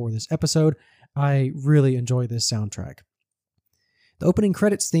picked for this episode, I really enjoy this soundtrack. The opening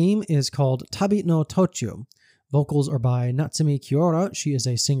credits theme is called Tabi no Tochu. Vocals are by Natsumi Kiora. She is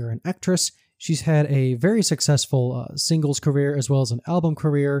a singer and actress. She's had a very successful singles career as well as an album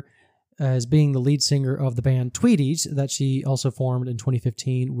career as being the lead singer of the band Tweedies that she also formed in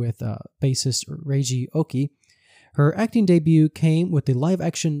 2015 with bassist Reiji Oki. Her acting debut came with the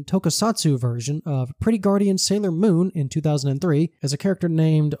live-action tokusatsu version of Pretty Guardian Sailor Moon in 2003 as a character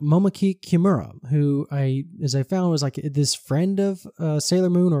named Momoki Kimura, who I found was like this friend of Sailor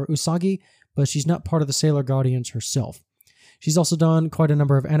Moon or Usagi, but she's not part of the Sailor Guardians herself. She's also done quite a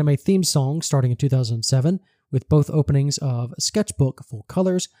number of anime theme songs starting in 2007, with both openings of Sketchbook Full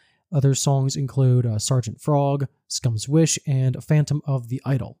Colors. Other songs include Sergeant Frog, Scum's Wish, and Phantom of the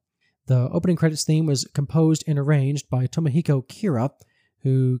Idol. The opening credits theme was composed and arranged by Tomohiko Kira,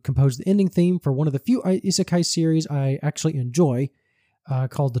 who composed the ending theme for one of the few isekai series I actually enjoy,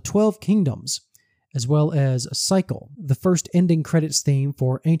 called The 12 Kingdoms, as well as Cycle, the first ending credits theme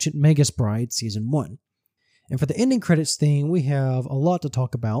for Ancient Magus Bride Season 1. And for the ending credits theme, we have a lot to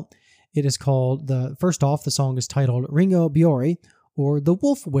talk about. It is called, first off, the song is titled Ringo Biori, or the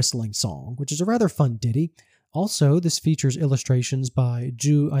Wolf Whistling Song, which is a rather fun ditty. Also, this features illustrations by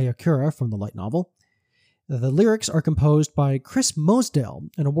Ju Ayakura from the light novel. The lyrics are composed by Chris Mosdell,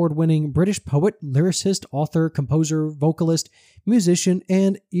 an award-winning British poet, lyricist, author, composer, vocalist, musician,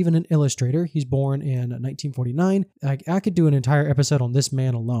 and even an illustrator. He's born in 1949. I could do an entire episode on this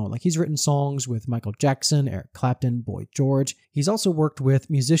man alone. He's written songs with Michael Jackson, Eric Clapton, Boy George. He's also worked with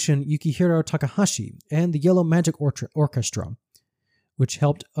musician Yukihiro Takahashi and the Yellow Magic Orchestra, which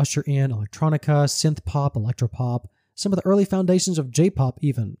helped usher in electronica, synth pop, electropop, some of the early foundations of J-pop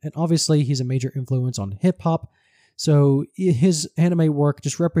even, and obviously he's a major influence on hip-hop, so his anime work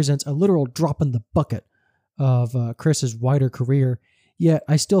just represents a literal drop in the bucket of Chris's wider career, yet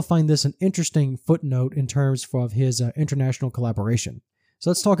I still find this an interesting footnote in terms of his international collaboration. So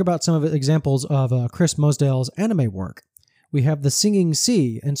let's talk about some of the examples of Chris Mosdale's anime work. We have The Singing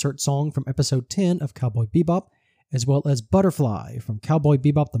Sea, insert song from episode 10 of Cowboy Bebop, as well as Butterfly from Cowboy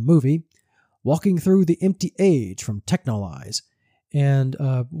Bebop the movie, Walking Through the Empty Age from Technolize, and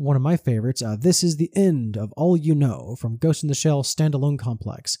one of my favorites, This Is the End of All You Know from Ghost in the Shell Standalone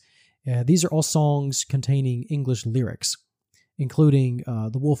Complex. These are all songs containing English lyrics, including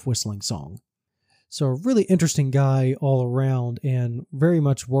the wolf whistling song. So a really interesting guy all around and very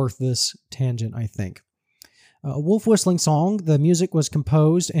much worth this tangent, I think. A wolf whistling song, the music was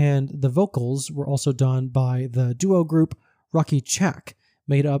composed and the vocals were also done by the duo group Rocky Chak,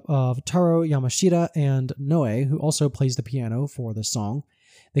 made up of Taro Yamashita and Noe, who also plays the piano for the song.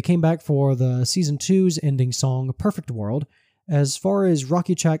 They came back for the Season 2's ending song, Perfect World. As far as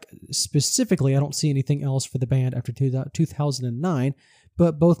Rocky Chak specifically, I don't see anything else for the band after 2009,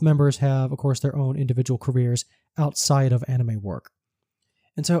 but both members have, of course, their own individual careers outside of anime work.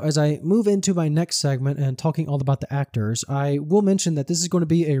 And so as I move into my next segment and talking all about the actors, I will mention that this is going to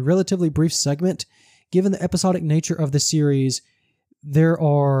be a relatively brief segment. Given the episodic nature of the series, there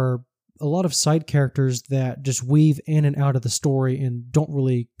are a lot of side characters that just weave in and out of the story and don't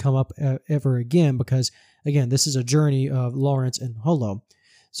really come up ever again because, again, this is a journey of Lawrence and Holo.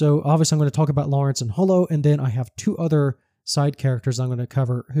 So obviously I'm going to talk about Lawrence and Holo, and then I have two other side characters I'm going to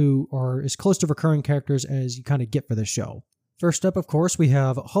cover who are as close to recurring characters as you kind of get for this show. First up, of course, we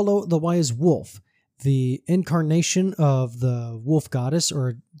have Holo the Wise Wolf, the incarnation of the wolf goddess,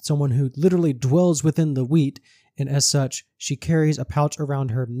 or someone who literally dwells within the wheat, and as such, she carries a pouch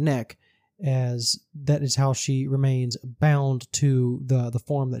around her neck, as that is how she remains bound to the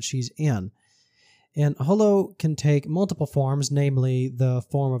form that she's in. And Holo can take multiple forms, namely the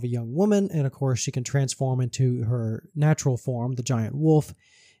form of a young woman, and of course she can transform into her natural form, the giant wolf,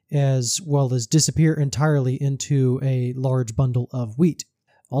 as well as disappear entirely into a large bundle of wheat.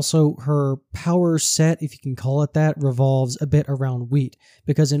 Also, her power set, if you can call it that, revolves a bit around wheat,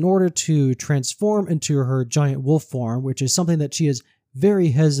 because in order to transform into her giant wolf form, which is something that she is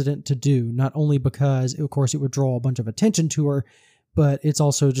very hesitant to do, not only because, of course, it would draw a bunch of attention to her, but it's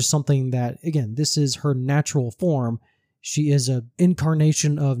also just something that, again, this is her natural form. She is an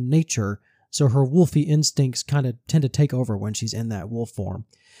incarnation of nature, so her wolfy instincts kind of tend to take over when she's in that wolf form.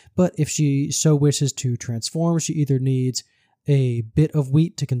 But if she so wishes to transform, she either needs a bit of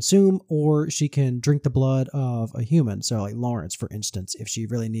wheat to consume, or she can drink the blood of a human, so like Lawrence, for instance, if she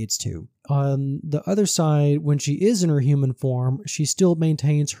really needs to. On the other side, when she is in her human form, she still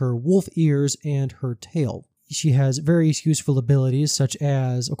maintains her wolf ears and her tail. She has various useful abilities, such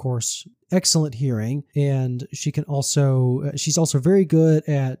as, of course, excellent hearing, and she's also very good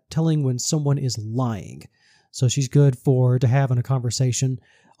at telling when someone is lying. So she's good to have in a conversation,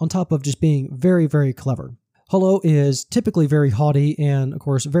 on top of just being very, very clever. Holo is typically very haughty and, of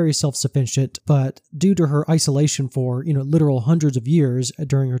course, very self-sufficient, but due to her isolation for, literal hundreds of years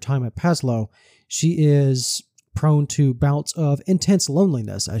during her time at Paslow, she is prone to bouts of intense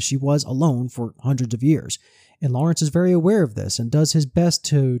loneliness, as she was alone for hundreds of years. And Lawrence is very aware of this and does his best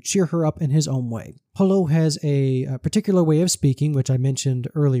to cheer her up in his own way. Holo has a particular way of speaking, which I mentioned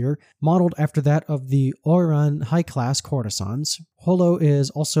earlier, modeled after that of the Oiran high-class courtesans. Holo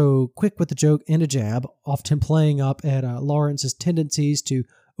is also quick with a joke and a jab, often playing up at Lawrence's tendencies to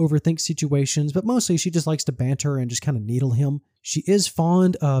overthink situations, but mostly she just likes to banter and just kind of needle him. She is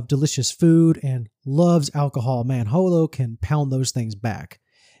fond of delicious food and loves alcohol. Man, Holo can pound those things back.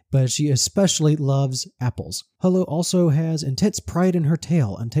 But she especially loves apples. Holo also has intense pride in her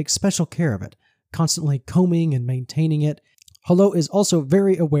tail and takes special care of it, constantly combing and maintaining it. Holo is also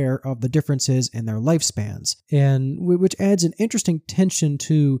very aware of the differences in their lifespans, and which adds an interesting tension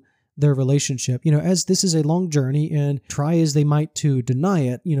to their relationship. As this is a long journey, and try as they might to deny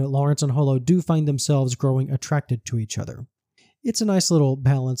it, Lawrence and Holo do find themselves growing attracted to each other. It's a nice little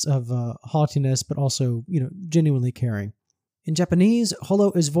balance of haughtiness, but also, genuinely caring. In Japanese,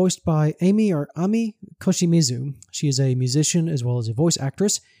 Holo is voiced by Ami Koshimizu. She is a musician as well as a voice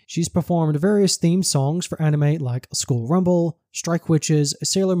actress. She's performed various theme songs for anime like School Rumble, Strike Witches,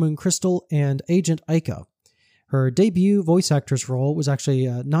 Sailor Moon Crystal, and Agent Aika. Her debut voice actress role was actually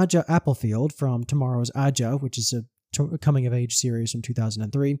Nadja Applefield from Tomorrow's Aja, which is a coming-of-age series from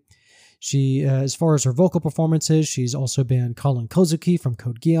 2003. She, as far as her vocal performances, she's also been Colin Kozuki from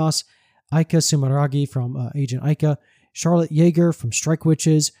Code Geass, Aika Sumeragi from Agent Aika, Charlotte Yeager from Strike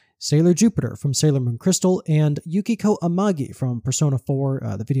Witches, Sailor Jupiter from Sailor Moon Crystal, and Yukiko Amagi from Persona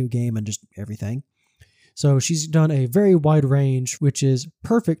 4, the video game, and just everything. So she's done a very wide range, which is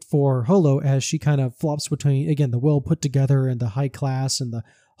perfect for Holo as she kind of flops between, again, the well put together and the high class and the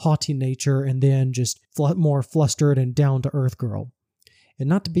haughty nature, and then just more flustered and down-to-earth girl. And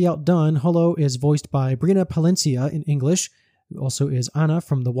not to be outdone, Holo is voiced by Brina Palencia in English, who also is Anna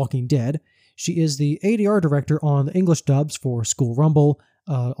from The Walking Dead. She is the ADR director on the English dubs for School Rumble,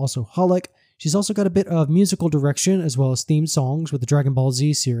 also Holic. She's also got a bit of musical direction as well as theme songs with the Dragon Ball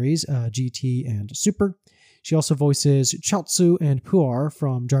Z series, GT and Super. She also voices Chaozu and Puar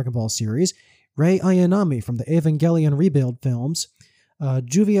from Dragon Ball series, Rei Ayanami from the Evangelion Rebuild films,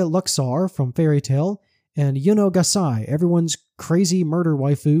 Juvia Luxar from Fairy Tail, and Yuno Gasai, everyone's crazy murder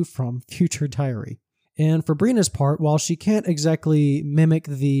waifu from Future Diary. And for Brina's part, while she can't exactly mimic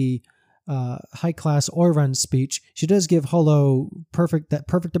the high-class Oiran speech, she does give Holo that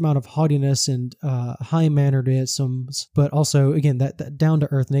perfect amount of haughtiness and high-manneredisms, but also, again, that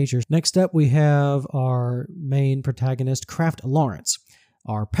down-to-earth nature. Next up, we have our main protagonist, Kraft Lawrence,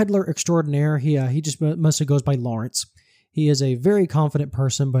 our peddler extraordinaire. He just mostly goes by Lawrence. He is a very confident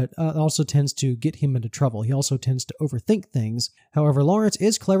person, but also tends to get him into trouble. He also tends to overthink things. However, Lawrence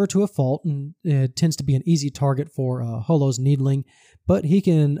is clever to a fault and tends to be an easy target for Holo's needling, but he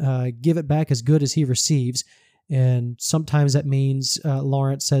can give it back as good as he receives. And sometimes that means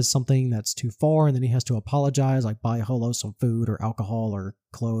Lawrence says something that's too far, and then he has to apologize, like buy Holo some food or alcohol or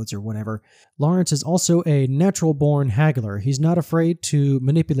clothes or whatever. Lawrence is also a natural-born haggler. He's not afraid to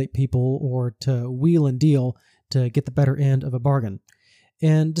manipulate people or to wheel and deal to get the better end of a bargain.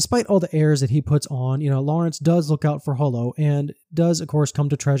 And despite all the airs that he puts on, Lawrence does look out for Holo and does, of course, come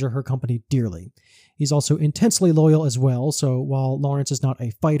to treasure her company dearly. He's also intensely loyal as well, so while Lawrence is not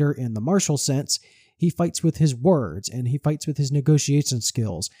a fighter in the martial sense, he fights with his words and he fights with his negotiation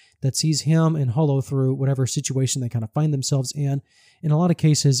skills that sees him and Holo through whatever situation they kind of find themselves in. In a lot of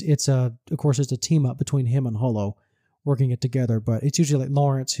cases, it's a team up between him and Holo working it together, but it's usually like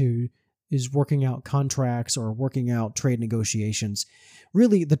Lawrence who is working out contracts or working out trade negotiations.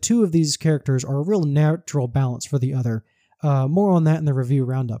 Really, the two of these characters are a real natural balance for the other. More on that in the review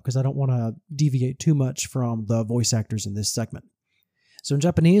roundup, because I don't want to deviate too much from the voice actors in this segment. So in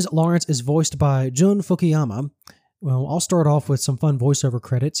Japanese, Lawrence is voiced by Jun Fukuyama. Well, I'll start off with some fun voiceover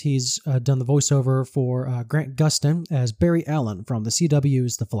credits. He's done the voiceover for Grant Gustin as Barry Allen from the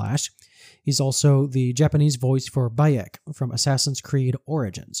CW's The Flash. He's also the Japanese voice for Bayek from Assassin's Creed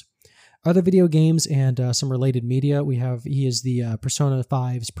Origins. Other video games and some related media, he is the Persona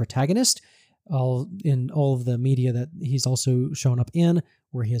 5's protagonist, in all of the media that he's also shown up in,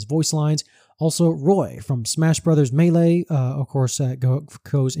 where he has voice lines. Also, Roy from Smash Bros. Melee, of course,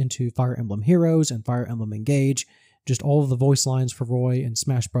 goes into Fire Emblem Heroes and Fire Emblem Engage, just all of the voice lines for Roy and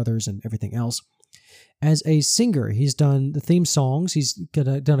Smash Brothers and everything else. As a singer, he's done the theme songs. He's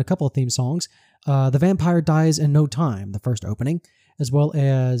done a couple of theme songs. The Vampire Dies in No Time, the first opening, as well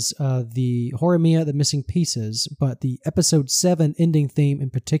as the Horimiya, The Missing Pieces, but the Episode 7 ending theme in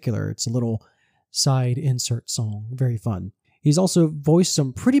particular. It's a little side insert song. Very fun. He's also voiced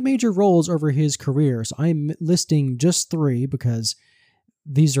some pretty major roles over his career, so I'm listing just 3 because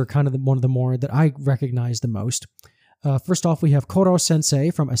these are kind of one of the more that I recognize the most. First off, we have Koro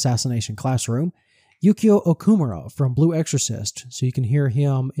Sensei from Assassination Classroom, Yukio Okumura from Blue Exorcist, so you can hear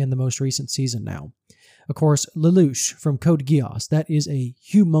him in the most recent season now. Of course, Lelouch from Code Geass. That is a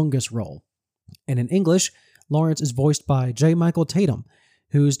humongous role. And in English, Lawrence is voiced by J. Michael Tatum,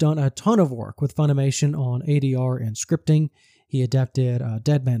 who's done a ton of work with Funimation on ADR and scripting. He adapted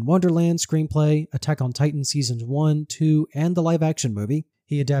Dead Man Wonderland screenplay, Attack on Titan Seasons 1, 2, and the live-action movie.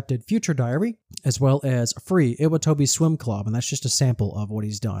 He adapted Future Diary, as well as Free, Iwatobi Swim Club, and that's just a sample of what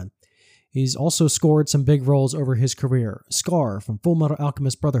he's done. He's also scored some big roles over his career. Scar from Fullmetal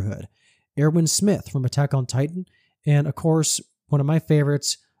Alchemist Brotherhood, Erwin Smith from Attack on Titan, and of course, one of my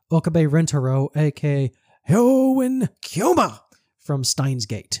favorites, Okabe Rentaro, aka Hyoin Kyoma from Steins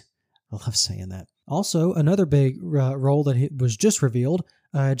Gate. I love saying that. Also, another big role that was just revealed,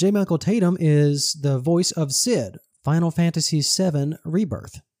 J. Michael Tatum is the voice of Sid, Final Fantasy VII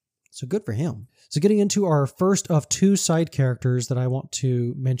Rebirth. So good for him. So getting into our first of 2 side characters that I want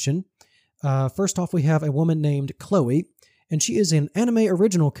to mention. First off, we have a woman named Chloe, and she is an anime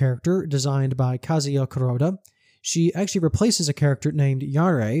original character designed by Kazuya Kuroda. She actually replaces a character named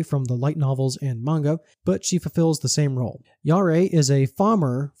Yare from the light novels and manga, but she fulfills the same role. Yare is a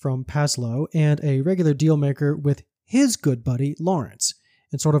farmer from Paslo and a regular dealmaker with his good buddy Lawrence,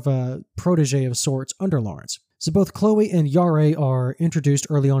 and sort of a protege of sorts under Lawrence. So both Chloe and Yare are introduced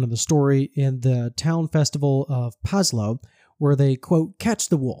early on in the story in the town festival of Paslo, where they, quote, catch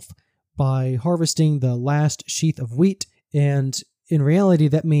the wolf by harvesting the last sheath of wheat. And in reality,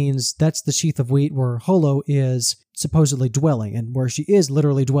 that means that's the sheath of wheat where Holo is supposedly dwelling and where she is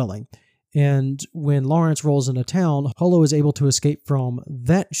literally dwelling. And when Lawrence rolls into town, Holo is able to escape from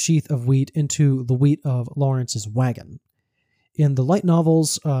that sheath of wheat into the wheat of Lawrence's wagon. In the light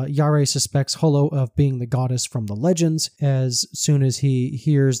novels, Yare suspects Holo of being the goddess from the legends as soon as he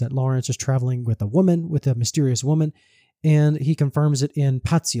hears that Lawrence is traveling with a mysterious woman, and he confirms it in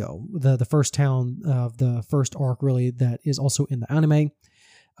Pazio, the first town of the first arc, really, that is also in the anime.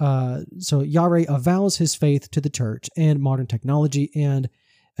 So Yare avows his faith to the church and modern technology and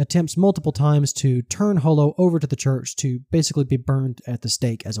attempts multiple times to turn Holo over to the church to basically be burned at the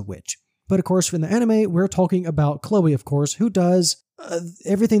stake as a witch. But of course, in the anime, we're talking about Chloe, of course, who does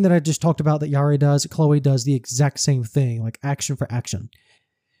everything that I just talked about that Yare does. Chloe does the exact same thing, like action for action.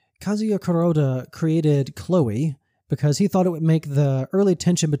 Kazuya Kuroda created Chloe because he thought it would make the early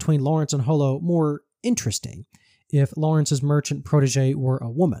tension between Lawrence and Holo more interesting if Lawrence's merchant protege were a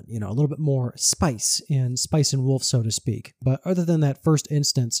woman, a little bit more spice and wolf, so to speak. But other than that first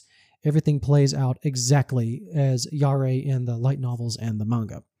instance, everything plays out exactly as Yare in the light novels and the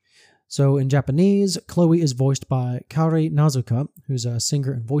manga. So in Japanese, Chloe is voiced by Kaori Nazuka, who's a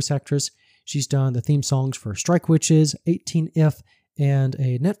singer and voice actress. She's done the theme songs for Strike Witches, 18F, and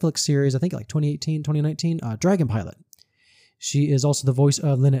a Netflix series, I think like 2018, 2019, Dragon Pilot. She is also the voice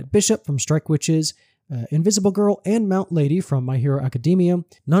of Lynette Bishop from Strike Witches, Invisible Girl and Mount Lady from My Hero Academia,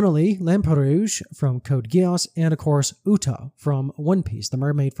 Nanali Lamperouge from Code Geass, and of course Uta from One Piece, the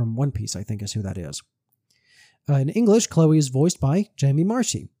mermaid from One Piece, I think is who that is. In English, Chloe is voiced by Jamie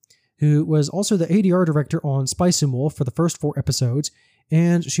Marchi, who was also the ADR director on Spice and Wolf for the first 4 episodes,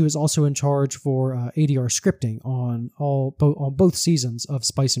 and she was also in charge for ADR scripting on both seasons of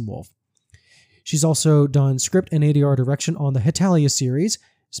Spice and Wolf. She's also done script and ADR direction on the Hetalia series,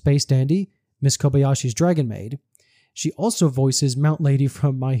 Space Dandy, Miss Kobayashi's Dragon Maid. She also voices Mount Lady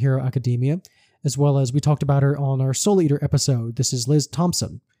from My Hero Academia, as well as we talked about her on our Soul Eater episode. This is Liz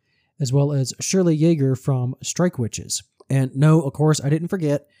Thompson, as well as Shirley Yeager from Strike Witches. And no, of course, I didn't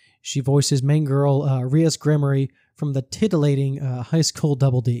forget, she voices main girl Rias Gremory from the titillating High School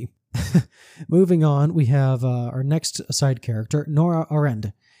Double D. Moving on, we have our next side character, Nora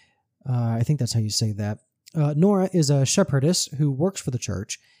Arend. I think that's how you say that. Nora is a shepherdess who works for the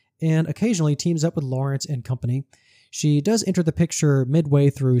church and occasionally teams up with Lawrence and company. She does enter the picture midway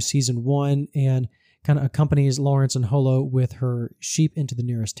through season 1 and kind of accompanies Lawrence and Holo with her sheep into the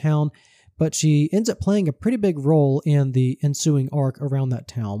nearest town, but she ends up playing a pretty big role in the ensuing arc around that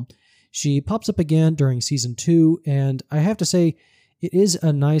town. She pops up again during season 2, and I have to say, it is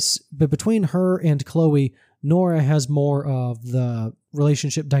a nice, but between her and Chloe, Nora has more of the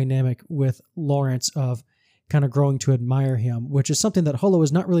relationship dynamic with Lawrence of kind of growing to admire him, which is something that Holo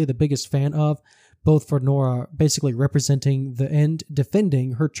is not really the biggest fan of, both for Nora basically representing and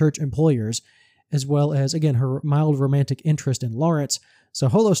defending her church employers, as well as, again, her mild romantic interest in Lawrence. So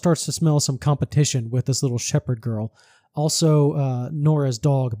Holo starts to smell some competition with this little shepherd girl. Also, Nora's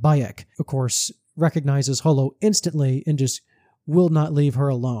dog, Bayek, of course, recognizes Holo instantly and just will not leave her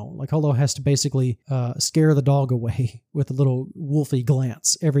alone. Like, Holo has to basically scare the dog away with a little wolfy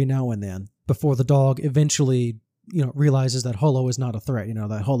glance every now and then before the dog eventually, realizes that Holo is not a threat,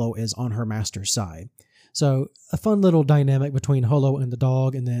 that Holo is on her master's side. So a fun little dynamic between Holo and the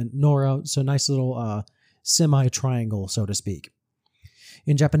dog, and then Nora, so nice little semi-triangle, so to speak.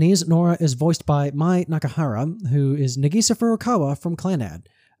 In Japanese, Nora is voiced by Mai Nakahara, who is Nagisa Furukawa from Clannad,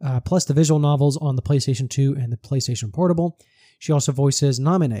 plus the visual novels on the PlayStation 2 and the PlayStation Portable. She also voices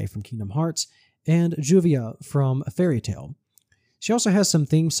Namine from Kingdom Hearts and Juvia from Fairy Tail. She also has some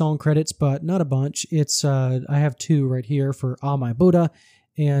theme song credits, but not a bunch. It's I have 2 right here for Ah My Buddha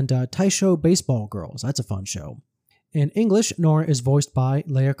and Taisho Baseball Girls. That's a fun show. In English, Nora is voiced by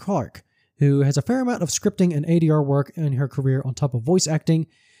Leah Clark, who has a fair amount of scripting and ADR work in her career on top of voice acting,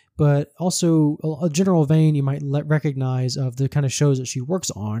 but also a general vein you might recognize of the kind of shows that she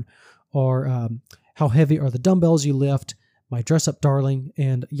works on are How Heavy Are the Dumbbells You Lift, My Dress Up Darling,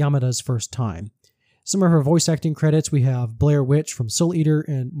 and Yamada's First Time. Some of her voice acting credits, we have Blair Witch from Soul Eater,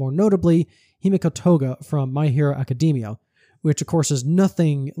 and more notably, Himiko Toga from My Hero Academia, which of course is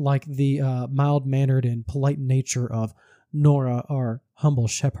nothing like the mild-mannered and polite nature of Nora, our humble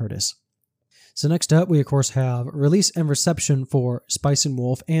shepherdess. So next up, we of course have release and reception for Spice and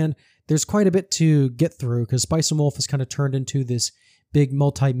Wolf, and there's quite a bit to get through because Spice and Wolf has kind of turned into this big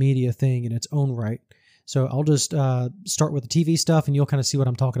multimedia thing in its own right. So I'll just start with the TV stuff and you'll kind of see what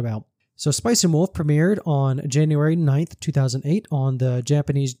I'm talking about. So Spice and Wolf premiered on January 9th, 2008 on the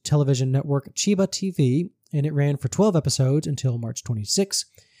Japanese television network Chiba TV, and it ran for 12 episodes until March 26.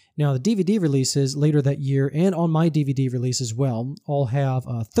 Now, the DVD releases later that year and on my DVD release as well all have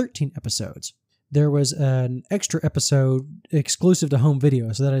 13 episodes. There was an extra episode exclusive to home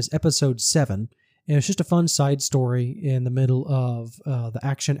video, so that is episode 7. And it's just a fun side story in the middle of the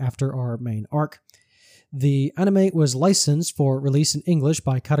action after our main arc. The anime was licensed for release in English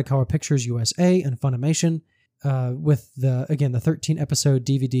by Kadokawa Pictures USA and Funimation, with the 13-episode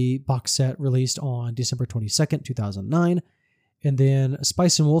DVD box set released on December 22nd, 2009. And then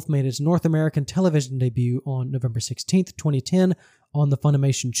Spice and Wolf made its North American television debut on November 16th, 2010 on the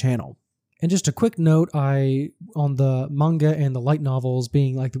Funimation channel. And just a quick note, on the manga and the light novels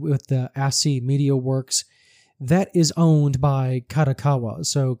being like with the ASI Media Works, that is owned by Kadokawa.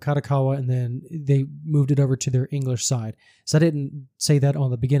 So Kadokawa, and then they moved it over to their English side. So I didn't say that on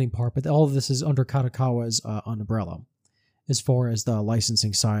the beginning part, but all of this is under Kadokawa's umbrella as far as the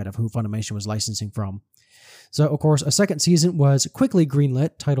licensing side of who Funimation was licensing from. So, of course, a second season was quickly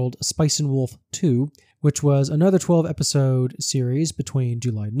greenlit, titled Spice and Wolf 2, which was another 12-episode series between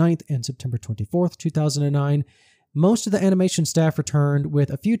July 9th and September 24th, 2009. Most of the animation staff returned with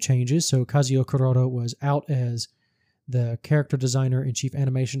a few changes, so Kazuo Kuroda was out as the character designer and chief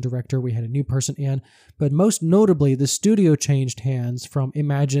animation director. We had a new person in, but most notably, the studio changed hands from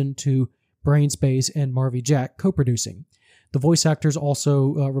Imagine to Brainspace and Marvy Jack co-producing. The voice actors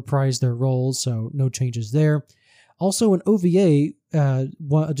also reprised their roles, so no changes there. Also, an OVA,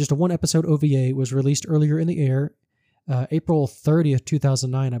 just a one-episode OVA, was released earlier in the year, April 30th,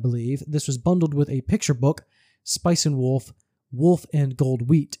 2009, I believe. This was bundled with a picture book, Spice and Wolf, Wolf and Gold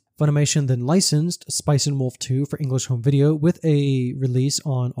Wheat. Funimation then licensed Spice and Wolf 2 for English home video with a release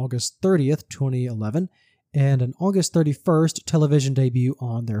on August 30th, 2011, and an August 31st television debut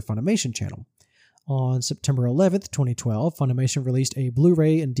on their Funimation channel. On September 11th, 2012, Funimation released a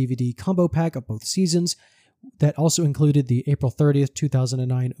Blu-ray and DVD combo pack of both seasons that also included the April 30th,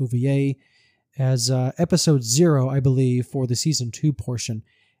 2009 OVA as episode 0, I believe, for the season 2 portion.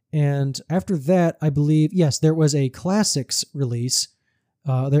 And after that, I believe, yes, there was a Classics release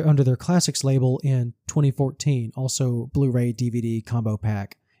under their Classics label in 2014, also Blu-ray DVD combo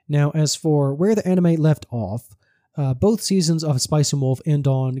pack. Now, as for where the anime left off, both seasons of Spice and Wolf end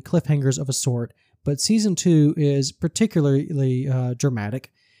on cliffhangers of a sort, but season 2 is particularly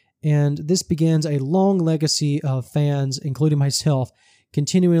dramatic, and this begins a long legacy of fans, including myself,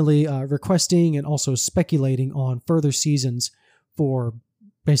 continually requesting and also speculating on further seasons for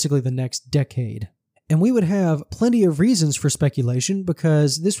basically the next decade. And we would have plenty of reasons for speculation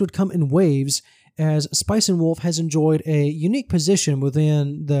because this would come in waves, as Spice and Wolf has enjoyed a unique position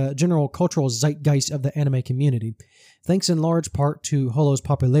within the general cultural zeitgeist of the anime community, thanks in large part to Holo's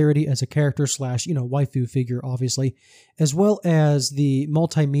popularity as a character / waifu figure, obviously, as well as the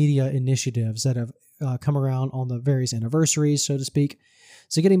multimedia initiatives that have come around on the various anniversaries, so to speak.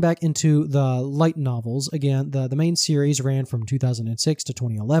 So getting back into the light novels, again, the main series ran from 2006 to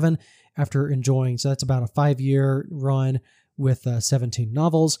 2011 after enjoying, so that's about a 5-year run with 17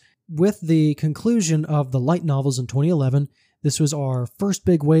 novels. With the conclusion of the light novels in 2011, this was our first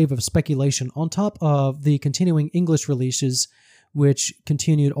big wave of speculation on top of the continuing English releases, which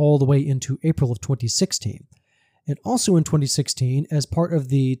continued all the way into April of 2016. And also in 2016, as part of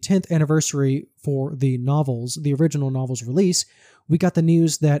the 10th anniversary for the novels, the original novels release, we got the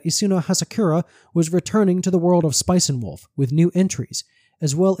news that Isuno Hasakura was returning to the world of Spice and Wolf with new entries,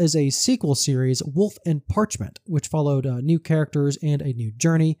 as well as a sequel series, Wolf and Parchment, which followed new characters and a new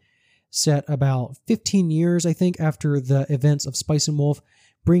journey, set about 15 years, I think, after the events of Spice and Wolf,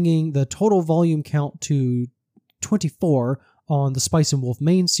 bringing the total volume count to 24 on the Spice and Wolf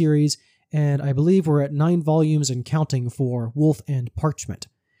main series, and I believe we're at 9 volumes and counting for Wolf and Parchment.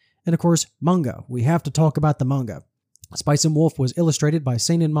 And of course, manga. We have to talk about the manga. Spice and Wolf was illustrated by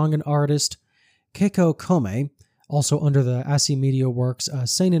seinen manga artist Keiko Kome, also under the ASI Media Works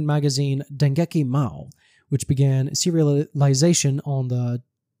seinen magazine Dengeki Mao, which began serialization on the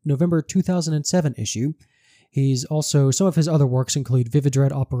November 2007 issue. Some of his other works include Vivid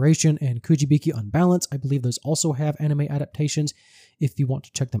Dread Operation and Kujibiki Unbalance. I believe those also have anime adaptations if you want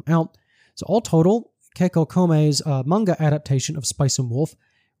to check them out. So all total, Keiko Kome's manga adaptation of Spice and Wolf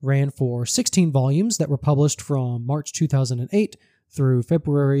ran for 16 volumes that were published from March 2008 through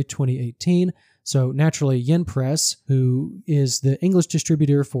February 2018. So naturally, Yen Press, who is the English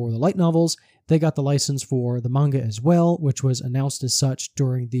distributor for the light novels, they got the license for the manga as well, which was announced as such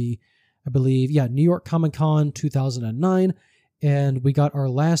during the, I believe, New York Comic Con 2009. And we got our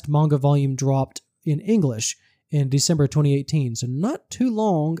last manga volume dropped in English in December 2018. So not too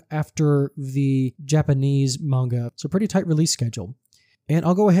long after the Japanese manga. So pretty tight release schedule. And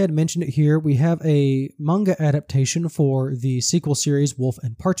I'll go ahead and mention it here. We have a manga adaptation for the sequel series Wolf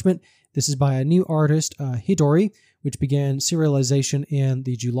and Parchment. This is by a new artist, Hidori, which began serialization in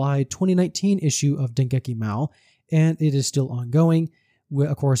the July 2019 issue of Dengeki Mao, and it is still ongoing.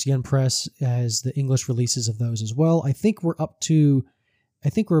 Of course, Yen Press has the English releases of those as well. I think we're about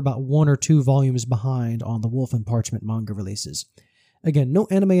 1 or 2 volumes behind on the Wolf and Parchment manga releases. Again, no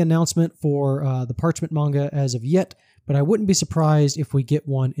anime announcement for the Parchment manga as of yet, but I wouldn't be surprised if we get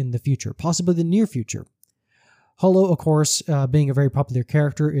one in the future, possibly the near future. Holo, of course, being a very popular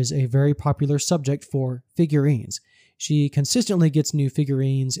character, is a very popular subject for figurines. She consistently gets new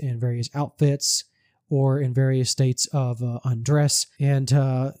figurines in various outfits or in various states of undress. And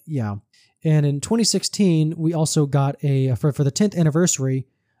And in 2016, we also got for the 10th anniversary,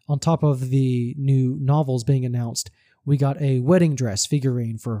 on top of the new novels being announced, we got a wedding dress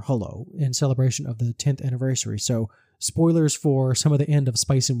figurine for Holo in celebration of the 10th anniversary. So spoilers for some of the end of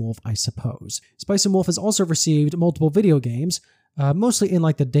Spice and Wolf, I suppose. Spice and Wolf has also received multiple video games, mostly in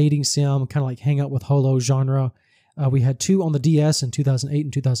like the dating sim, kind of like hang out with Holo genre. We had 2 on the DS in 2008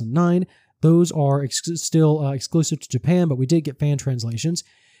 and 2009. Those are still exclusive to Japan, but we did get fan translations.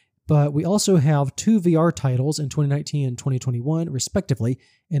 But we also have 2 VR titles in 2019 and 2021, respectively,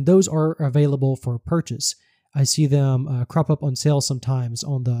 and those are available for purchase. I see them crop up on sale sometimes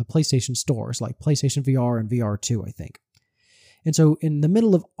on the PlayStation stores, like PlayStation VR and VR2, I think. And so in the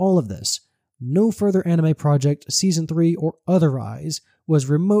middle of all of this, no further anime project, Season 3 or otherwise, was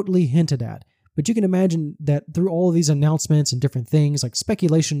remotely hinted at. But you can imagine that through all of these announcements and different things, like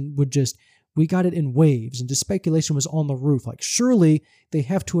speculation we got it in waves, and just speculation was on the roof. Like, surely they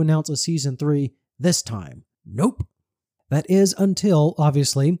have to announce a Season 3 this time. Nope. That is until,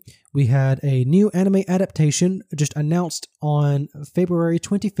 obviously, we had a new anime adaptation just announced on February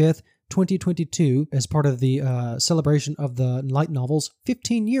 25th, 2022, as part of the celebration of the light novel's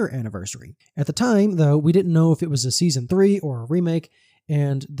 15-year anniversary. At the time, though, we didn't know if it was a Season 3 or a remake,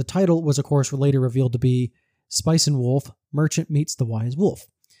 and the title was, of course, later revealed to be Spice and Wolf, Merchant Meets the Wise Wolf.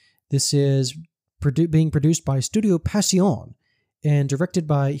 This is being produced by Studio Passion and directed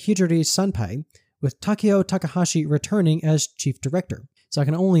by Hidori Sanpai, with Takeo Takahashi returning as chief director. So I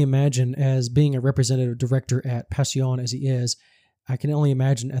can only imagine, as being a representative director at Passion as he is, I can only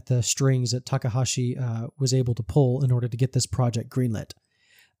imagine at the strings that Takahashi was able to pull in order to get this project greenlit.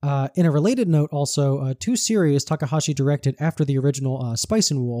 In a related note also, 2 series Takahashi directed after the original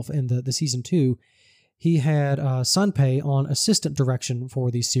Spice and Wolf in the Season 2, he had Sanpei on assistant direction for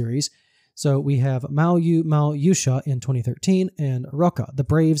these series. So we have Maoyu Mao Yusha in 2013 and Roka, The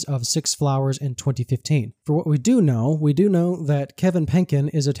Braves of Six Flowers in 2015. For what we do know that Kevin Penkin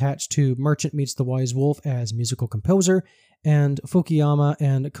is attached to Merchant Meets the Wise Wolf as musical composer, and Fukuyama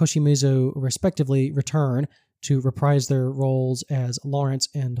and Koshimizu respectively return to reprise their roles as Lawrence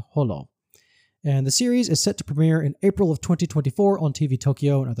and Holo. And the series is set to premiere in April of 2024 on TV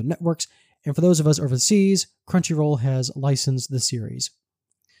Tokyo and other networks, and for those of us overseas, Crunchyroll has licensed the series.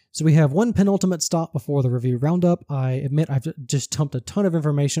 So we have one penultimate stop before the review roundup. I admit I've just dumped a ton of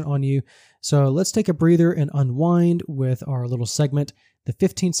information on you, so let's take a breather and unwind with our little segment, the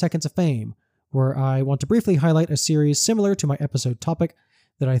 15 Seconds of Fame, where I want to briefly highlight a series similar to my episode topic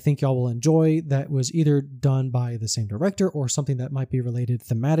that I think y'all will enjoy, that was either done by the same director or something that might be related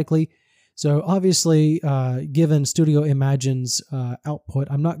thematically. So obviously, given Studio Imagine's output,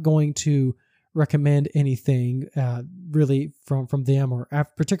 I'm not going to recommend anything really from them, or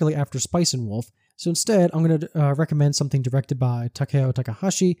particularly after Spice and Wolf. So instead, I'm going to recommend something directed by Takeo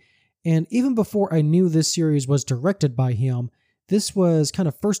Takahashi. And even before I knew this series was directed by him, this was kind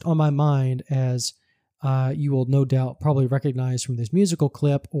of first on my mind, as you will no doubt probably recognize from this musical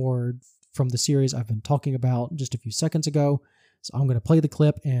clip or from the series I've been talking about just a few seconds ago. So I'm going to play the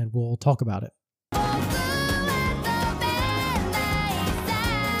clip and we'll talk about it.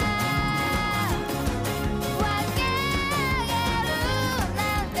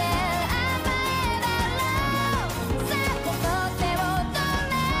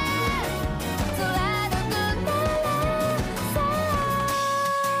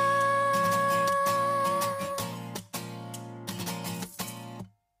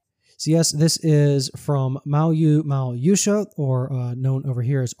 So yes, this is from Maoyu Mao Yusha, or known over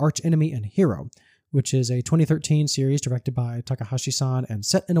here as Archenemy and Hero, which is a 2013 series directed by Takahashi-san and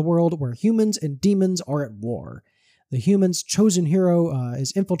set in a world where humans and demons are at war. The human's chosen hero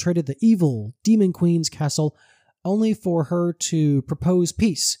has infiltrated the evil Demon Queen's castle, only for her to propose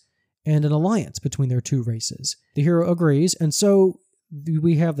peace and an alliance between their 2 races. The hero agrees, and so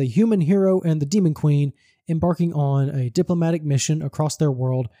we have the human hero and the Demon Queen embarking on a diplomatic mission across their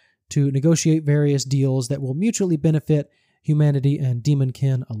world to negotiate various deals that will mutually benefit humanity and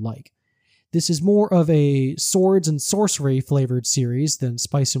demonkin alike. This is more of a swords and sorcery flavored series than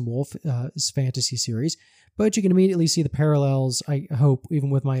Spice and Wolf's fantasy series, but you can immediately see the parallels, I hope, even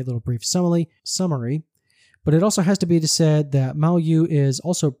with my little brief summary. But it also has to be said that Mao Yu is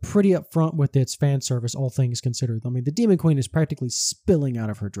also pretty upfront with its fan service, all things considered. I mean, the Demon Queen is practically spilling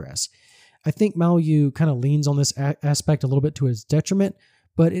out of her dress. I think Mao Yu kind of leans on this aspect a little bit to his detriment,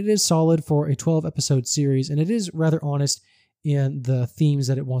 but it is solid for a 12-episode series, and it is rather honest in the themes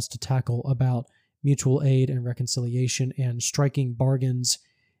that it wants to tackle about mutual aid and reconciliation and striking bargains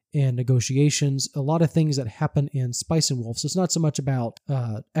and negotiations, a lot of things that happen in Spice and Wolf. So it's not so much about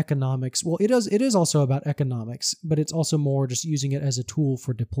economics. Well, it is also about economics, but it's also more just using it as a tool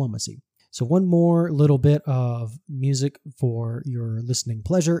for diplomacy. So one more little bit of music for your listening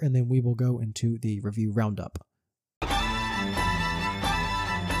pleasure, and then we will go into the review roundup.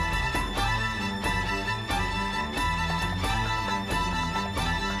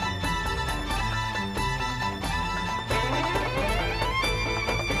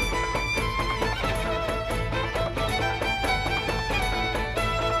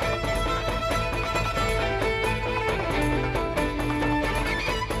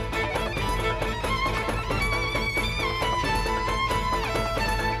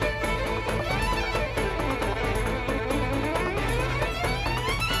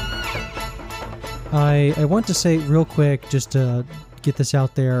 I want to say real quick, just to get this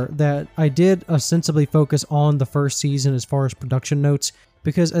out there, that I did ostensibly focus on the first season as far as production notes,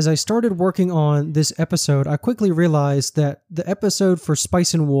 because as I started working on this episode, I quickly realized that the episode for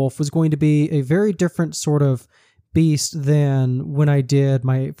Spice and Wolf was going to be a very different sort of beast than when I did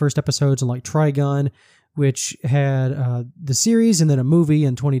my first episodes on like Trigun, which had the series and then a movie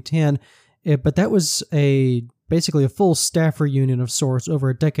in 2010. But that was basically a full staff reunion of sorts over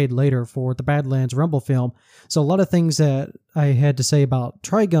a decade later for the Badlands Rumble film. So a lot of things that I had to say about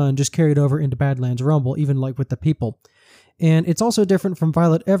Trigun just carried over into Badlands Rumble, even like with the people. And it's also different from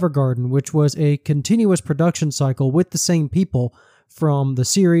Violet Evergarden, which was a continuous production cycle with the same people from the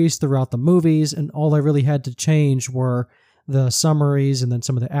series throughout the movies, and all I really had to change were the summaries and then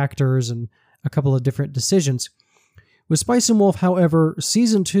some of the actors and a couple of different decisions. With Spice and Wolf, however,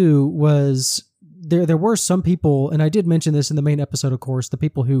 Season 2 was... There were some people, and I did mention this in the main episode, of course, the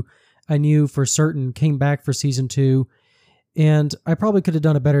people who I knew for certain came back for Season 2, and I probably could have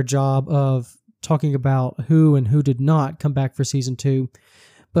done a better job of talking about who and who did not come back for Season 2.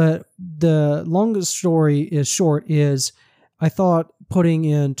 But the longest story is short is I thought putting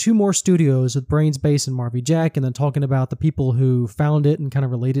in 2 more studios with Brains Base and Marvy Jack, and then talking about the people who found it and kind of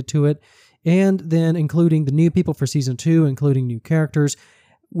related to it, and then including the new people for Season 2, including new characters.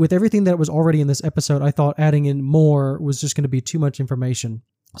 With everything that was already in this episode, I thought adding in more was just going to be too much information.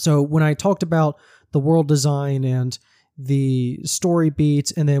 So when I talked about the world design and the story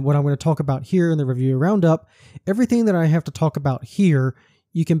beats, and then what I'm going to talk about here in the review roundup, everything that I have to talk about here,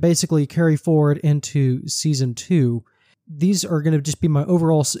 you can basically carry forward into Season 2. These are going to just be my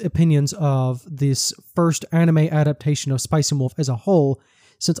overall opinions of this first anime adaptation of Spice and Wolf as a whole,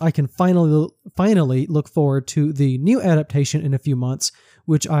 since I can finally look forward to the new adaptation in a few months,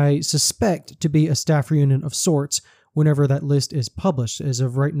 which I suspect to be a staff reunion of sorts whenever that list is published. As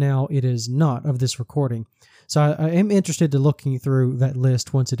of right now, it is not of this recording. So I am interested in looking through that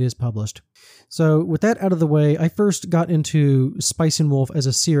list once it is published. So with that out of the way, I first got into Spice and Wolf as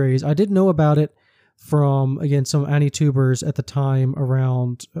a series. I did know about it from, again, some AniTubers at the time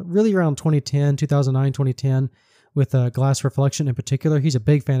around 2010, 2009, 2010. With Glass Reflection in particular. He's a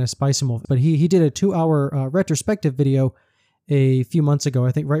big fan of Spice and Wolf, but he did a 2-hour retrospective video a few months ago,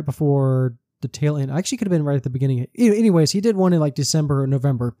 I think right before the tail end. Actually, could have been right at the beginning. Anyways, he did one in like December or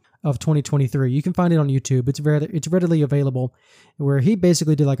November of 2023. You can find it on YouTube. It's readily available, where he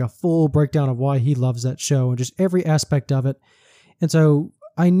basically did like a full breakdown of why he loves that show and just every aspect of it. And so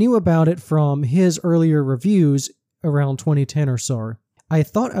I knew about it from his earlier reviews around 2010 or so. I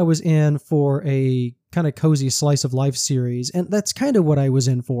thought I was in for a kind of cozy slice of life series, and that's kind of what I was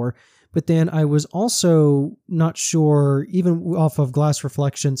in for. But then I was also not sure, even off of Glass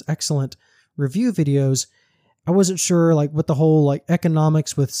Reflection's excellent review videos, I wasn't sure like what the whole like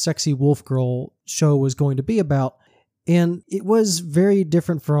economics with sexy wolf girl show was going to be about. And it was very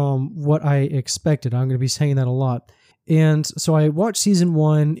different from what I expected. I'm going to be saying that a lot. And so I watched Season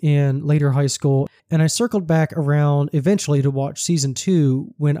 1 in later high school, and I circled back around eventually to watch Season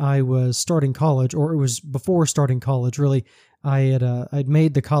 2 when I was starting college, or it was before starting college, really. I'd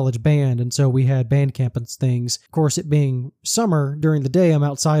made the college band, and so we had band camp and things. Of course, it being summer, during the day, I'm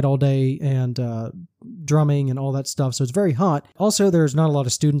outside all day and drumming and all that stuff, so it's very hot. Also, there's not a lot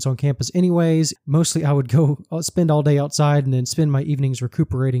of students on campus anyways. Mostly I would go spend all day outside and then spend my evenings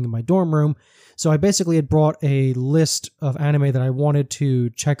recuperating in my dorm room. So I basically had brought a list of anime that I wanted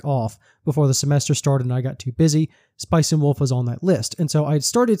to check off before the semester started and I got too busy. Spice and Wolf was on that list. And so I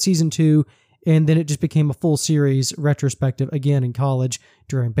started season 2, and then it just became a full series retrospective again in college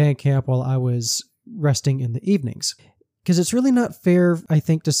during band camp while I was resting in the evenings. Because it's really not fair, I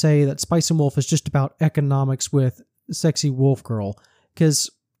think, to say that Spice and Wolf is just about economics with Sexy Wolf Girl. Because,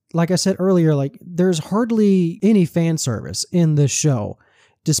 like I said earlier, there's hardly any fan service in this show.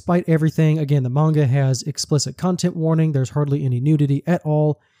 Despite everything, again, the manga has explicit content warning. There's hardly any nudity at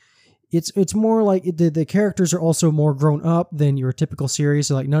all. It's more like the characters are also more grown up than your typical series.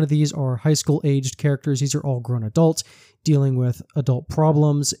 So none of these are high school aged characters. These are all grown adults dealing with adult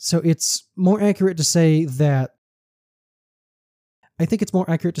problems. So it's more accurate to say that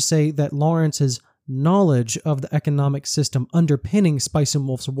Lawrence's knowledge of the economic system underpinning Spice and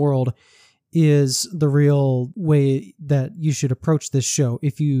Wolf's world is the real way that you should approach this show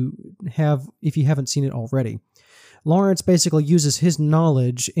if you haven't seen it already. Lawrence basically uses his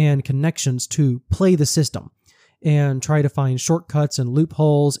knowledge and connections to play the system and try to find shortcuts and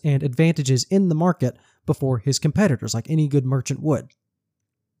loopholes and advantages in the market before his competitors, like any good merchant would.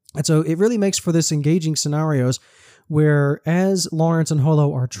 And so it really makes for this engaging scenarios where as Lawrence and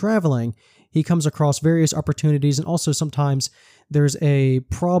Holo are traveling, he comes across various opportunities, and also sometimes there's a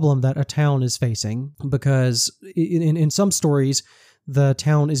problem that a town is facing because in some stories, the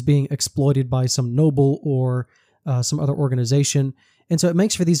town is being exploited by some noble or some other organization. And so it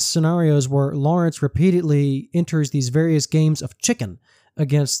makes for these scenarios where Lawrence repeatedly enters these various games of chicken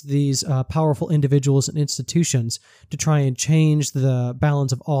against these powerful individuals and institutions to try and change the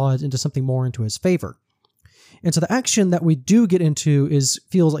balance of odds into something more into his favor. And so the action that we do get into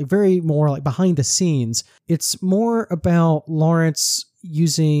feels very more like behind the scenes. It's more about Lawrence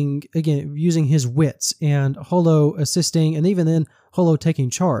using his wits and Holo assisting, and even then Holo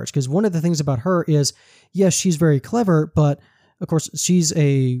taking charge. Because one of the things about her is, yes, she's very clever, but of course she's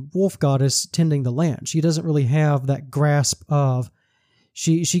a wolf goddess tending the land. She doesn't really have that grasp of...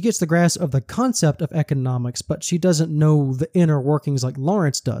 She gets the grasp of the concept of economics, but she doesn't know the inner workings like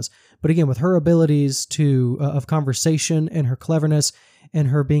Lawrence does. But again, with her abilities of conversation and her cleverness and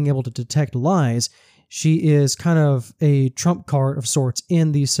her being able to detect lies, she is kind of a trump card of sorts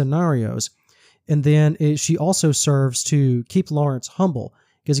in these scenarios. And then she also serves to keep Lawrence humble,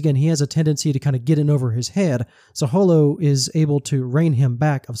 because again, he has a tendency to kind of get in over his head, so Holo is able to rein him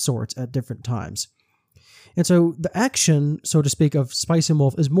back of sorts at different times. And so the action, so to speak, of Spice and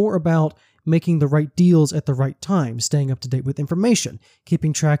Wolf is more about making the right deals at the right time, staying up to date with information,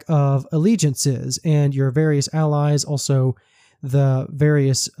 keeping track of allegiances and your various allies, also the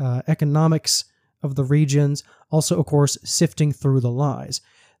various economics of the regions, also, of course, sifting through the lies.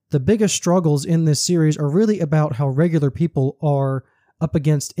 The biggest struggles in this series are really about how regular people are up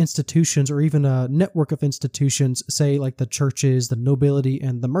against institutions or even a network of institutions, say like the churches, the nobility,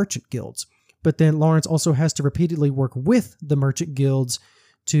 and the merchant guilds. But then Lawrence also has to repeatedly work with the merchant guilds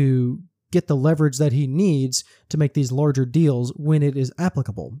to get the leverage that he needs to make these larger deals when it is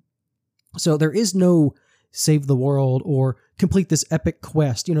applicable. So there is no save the world or complete this epic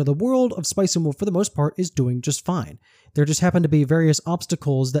quest. The world of Spice and Wolf, for the most part, is doing just fine. There just happen to be various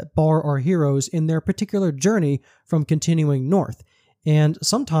obstacles that bar our heroes in their particular journey from continuing north. And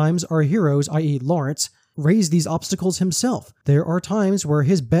sometimes our heroes, i.e. Lawrence, raise these obstacles himself. There are times where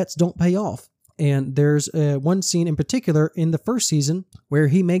his bets don't pay off. And there's one scene in particular in the first season where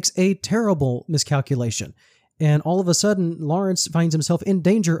he makes a terrible miscalculation. And all of a sudden, Lawrence finds himself in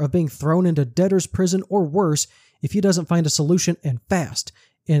danger of being thrown into debtor's prison or worse if he doesn't find a solution and fast.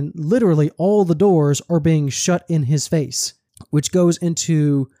 And literally all the doors are being shut in his face, which goes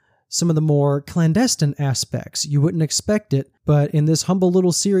into some of the more clandestine aspects. You wouldn't expect it, but in this humble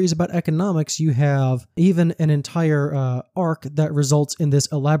little series about economics, you have even an entire arc that results in this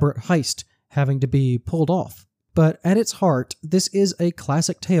elaborate heist having to be pulled off. But at its heart, this is a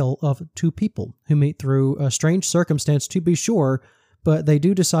classic tale of two people who meet through a strange circumstance, to be sure, but they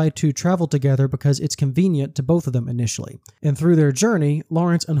do decide to travel together because it's convenient to both of them initially. And through their journey,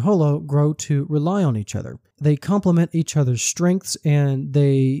 Lawrence and Holo grow to rely on each other. They complement each other's strengths and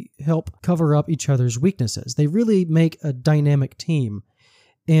they help cover up each other's weaknesses. They really make a dynamic team.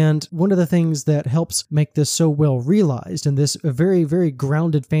 And one of the things that helps make this so well realized in this very, very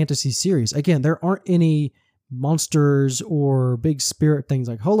grounded fantasy series, again, there aren't any monsters or big spirit things.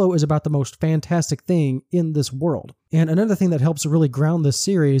 Like Holo is about the most fantastic thing in this world. And another thing that helps really ground this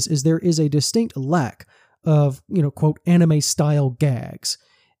series is there is a distinct lack of, quote, anime style gags.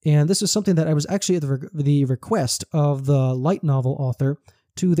 And this is something that I was actually at the request of the light novel author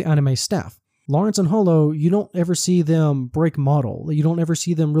to the anime staff. Lawrence and Holo, you don't ever see them break model. You don't ever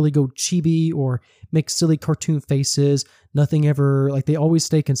see them really go chibi or make silly cartoon faces. Nothing ever, they always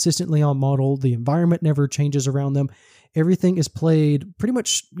stay consistently on model. The environment never changes around them. Everything is played pretty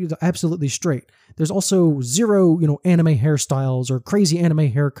much absolutely straight. There's also zero, anime hairstyles or crazy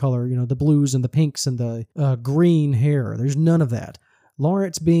anime hair color, the blues and the pinks and the green hair. There's none of that.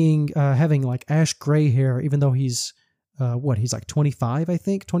 Lawrence having ash gray hair, even though he's he's 25, I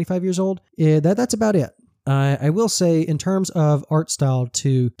think, 25 years old. That's about it. I will say, in terms of art style,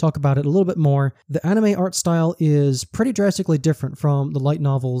 to talk about it a little bit more, the anime art style is pretty drastically different from the light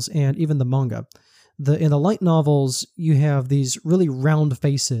novels and even the manga. In the light novels, you have these really round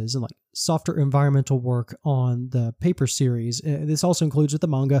faces and softer environmental work on the paper series. This also includes with the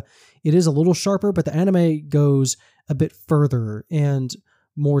manga. It is a little sharper, but the anime goes a bit further and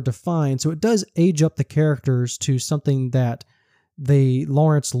more defined. So it does age up the characters to something that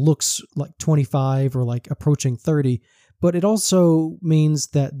Lawrence looks like 25 or approaching 30, but it also means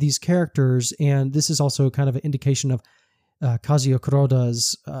that these characters, and this is also kind of an indication of Kazuyo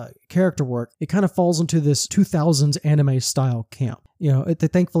Kuroda's character work, it kind of falls into this 2000s anime style camp.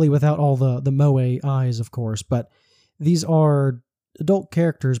 Thankfully without all the moe eyes, of course, but these are adult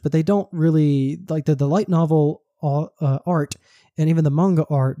characters, but they don't really, the light novel art and even the manga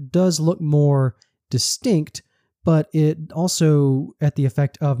art does look more distinct, but it also at the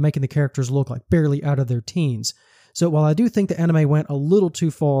effect of making the characters look barely out of their teens. So while I do think the anime went a little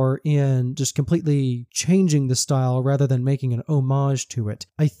too far in just completely changing the style rather than making an homage to it,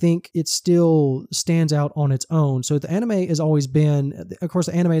 I think it still stands out on its own. So the anime has always been, of course,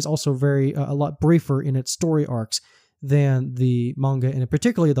 the anime is also a lot briefer in its story arcs than the manga, and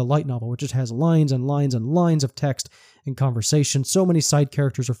particularly the light novel, which just has lines and lines and lines of text and conversation. So many side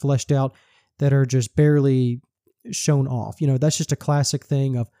characters are fleshed out that are just barely shown off. That's just a classic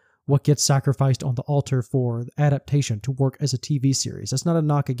thing of what gets sacrificed on the altar for adaptation to work as a TV series. That's not a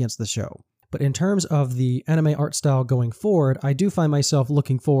knock against the show. But in terms of the anime art style going forward, I do find myself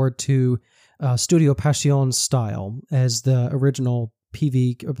looking forward to Studio Passion's style as the original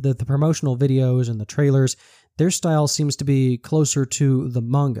PV, the promotional videos and the trailers. Their style seems to be closer to the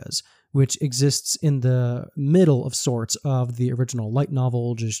mangas, which exists in the middle of sorts of the original light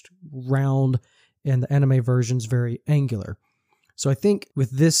novel, just round, and the anime version's very angular. So I think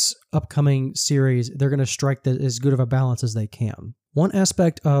with this upcoming series, they're going to strike as good of a balance as they can. One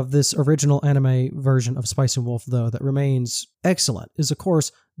aspect of this original anime version of Spice and Wolf, though, that remains excellent is, of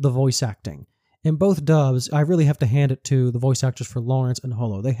course, the voice acting. In both dubs, I really have to hand it to the voice actors for Lawrence and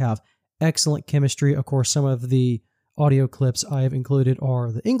Holo. They have excellent chemistry. Of course, some of the audio clips I have included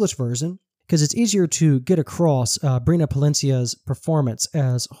are the English version, because it's easier to get across Brina Palencia's performance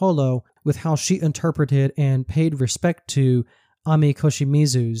as Holo with how she interpreted and paid respect to Ami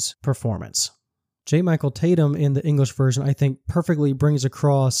Koshimizu's performance. J. Michael Tatum in the English version, I think, perfectly brings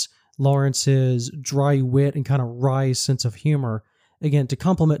across Lawrence's dry wit and kind of wry sense of humor, again, to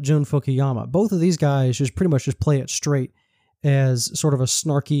complement Jun Fukuyama. Both of these guys just pretty much just play it straight as sort of a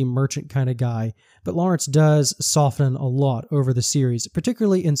snarky merchant kind of guy, but Lawrence does soften a lot over the series,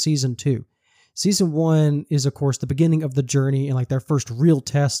 particularly in Season 2. Season 1 is, of course, the beginning of the journey and their first real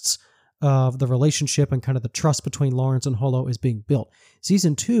tests of the relationship and kind of the trust between Lawrence and Holo is being built.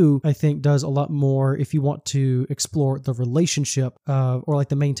 Season 2, I think, does a lot more if you want to explore the relationship or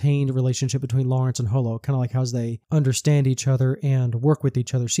the maintained relationship between Lawrence and Holo, kind of how they understand each other and work with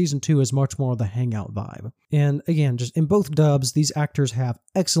each other. Season 2 is much more of the hangout vibe. And again, just in both dubs, these actors have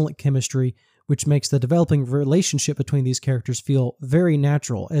excellent chemistry, which makes the developing relationship between these characters feel very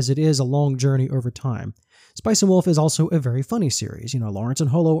natural, as it is a long journey over time. Spice and Wolf is also a very funny series. Lawrence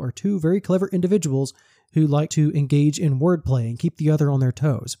and Holo are two very clever individuals who like to engage in wordplay and keep the other on their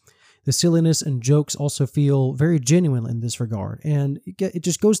toes. The silliness and jokes also feel very genuine in this regard, and it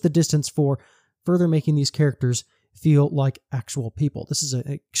just goes the distance for further making these characters feel like actual people. This is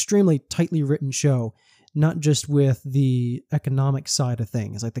an extremely tightly written show, not just with the economic side of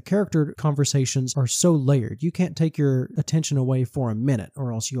things. The character conversations are so layered, you can't take your attention away for a minute,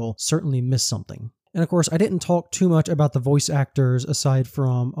 or else you'll certainly miss something. And of course, I didn't talk too much about the voice actors aside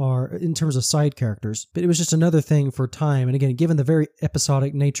from in terms of side characters, but it was just another thing for time. And again, given the very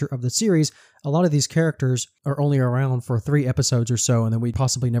episodic nature of the series, a lot of these characters are only around for 3 episodes or so, and then we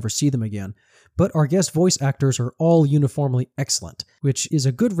possibly never see them again. But our guest voice actors are all uniformly excellent, which is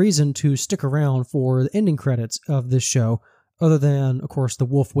a good reason to stick around for the ending credits of this show, other than, of course, the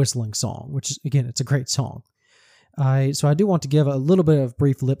wolf whistling song, which is, again, it's a great song. So I do want to give a little bit of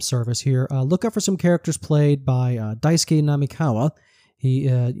brief lip service here. Look up for some characters played by Daisuke Namikawa. He,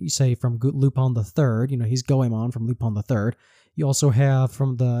 you say, from Lupin the Third. He's Goemon from Lupin the Third. You also have,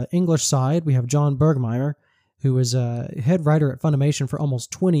 from the English side, we have John Bergmeyer, who is a head writer at Funimation for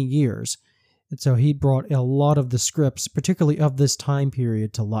almost 20 years. And so he brought a lot of the scripts, particularly of this time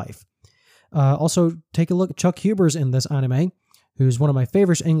period, to life. Also, take a look at Chuck Huber's in this anime, who's one of my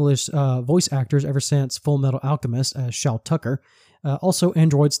favorite English voice actors ever since Full Metal Alchemist as Shao Tucker. Also,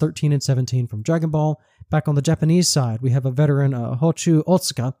 androids 13 and 17 from Dragon Ball. Back on the Japanese side, we have a veteran Hochu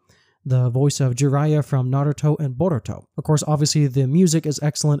Otsuka, the voice of Jiraiya from Naruto and Boruto. Of course, obviously, the music is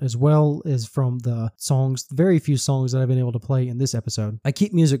excellent as well as from the songs, very few songs that I've been able to play in this episode. I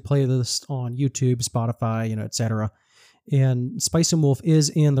keep music playlists on YouTube, Spotify, etc. And Spice and Wolf is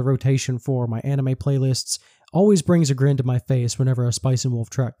in the rotation for my anime playlists. Always brings a grin to my face whenever a Spice and Wolf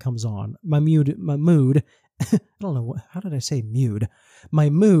track comes on. My mood, I don't know, how did I say mood?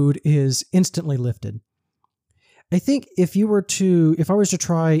 My mood is instantly lifted. I think if I was to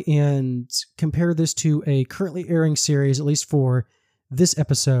try and compare this to a currently airing series, at least for this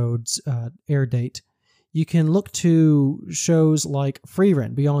episode's air date, you can look to shows like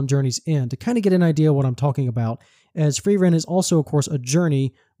Frieren, Beyond Journey's End, to kind of get an idea of what I'm talking about, as Frieren is also, of course, a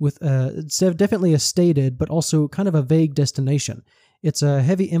journey with definitely a stated, but also kind of a vague destination. It's a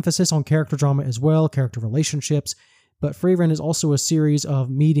heavy emphasis on character drama as well, character relationships, but Frieren is also a series of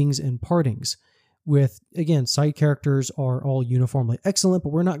meetings and partings with, again, side characters are all uniformly excellent, but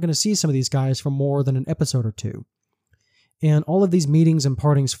we're not going to see some of these guys for more than an episode or two. And all of these meetings and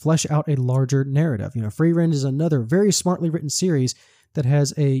partings flesh out a larger narrative. Frieren is another very smartly written series that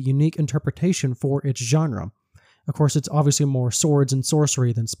has a unique interpretation for its genre. Of course, it's obviously more swords and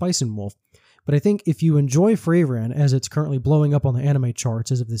sorcery than Spice and Wolf, but I think if you enjoy Frieren as it's currently blowing up on the anime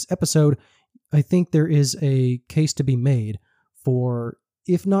charts as of this episode, I think there is a case to be made for,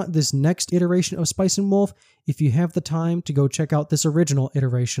 if not this next iteration of Spice and Wolf, if you have the time to go check out this original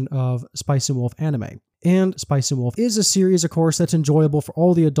iteration of Spice and Wolf anime. And Spice and Wolf is a series, of course, that's enjoyable for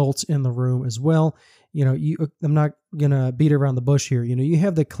all the adults in the room as well. I'm not going to beat around the bush here. You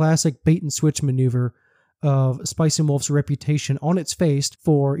have the classic bait and switch maneuver of Spice and Wolf's reputation on its face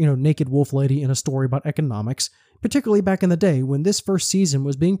for, naked wolf lady in a story about economics, particularly back in the day when this first season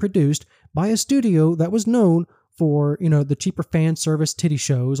was being produced by a studio that was known for, the cheaper fan service titty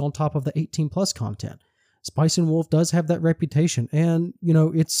shows on top of the 18+ content. Spice and Wolf does have that reputation, and,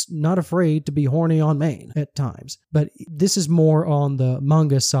 it's not afraid to be horny on main at times. But this is more on the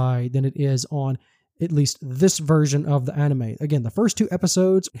manga side than it is on at least this version of the anime. Again, the first 2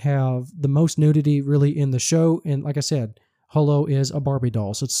 episodes have the most nudity really in the show, and like I said, Holo is a Barbie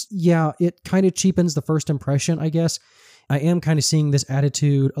doll. So it kind of cheapens the first impression, I guess. I am kind of seeing this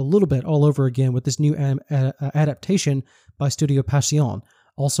attitude a little bit all over again with this new adaptation by Studio Passion,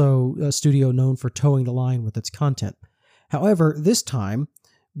 also a studio known for towing the line with its content. However, this time,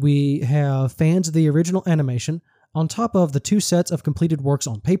 we have fans of the original animation, on top of the 2 sets of completed works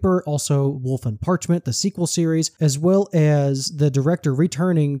on paper, also Wolf and Parchment, the sequel series, as well as the director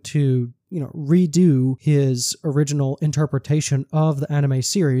returning to, redo his original interpretation of the anime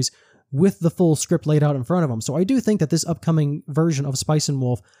series with the full script laid out in front of him. So I do think that this upcoming version of Spice and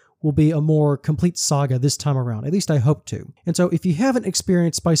Wolf will be a more complete saga this time around. At least I hope to. And so if you haven't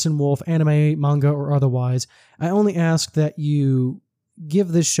experienced Spice and Wolf, anime, manga, or otherwise, I only ask that you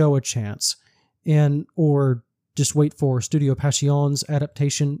give this show a chance, or just wait for Studio Passion's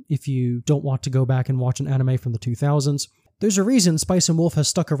adaptation if you don't want to go back and watch an anime from the 2000s. There's a reason Spice and Wolf has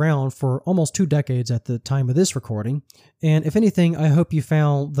stuck around for almost 2 decades at the time of this recording, and if anything, I hope you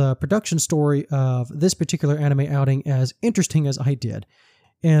found the production story of this particular anime outing as interesting as I did.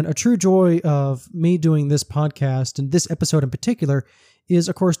 And a true joy of me doing this podcast, and this episode in particular, is,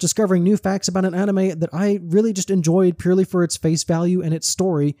 of course, discovering new facts about an anime that I really just enjoyed purely for its face value and its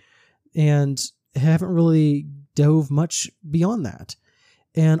story, and haven't really dove much beyond that.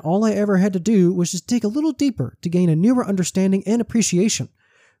 And all I ever had to do was just dig a little deeper to gain a newer understanding and appreciation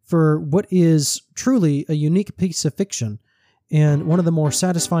for what is truly a unique piece of fiction and one of the more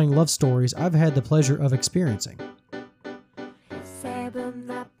satisfying love stories I've had the pleasure of experiencing. 7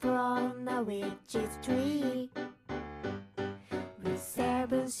 up on the witch's tree. With 7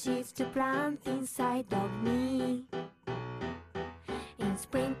 7 seeds to plant inside of me. In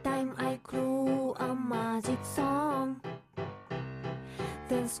springtime I grew a magic song.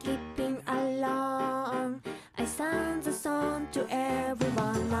 Then skipping along, I sang the song to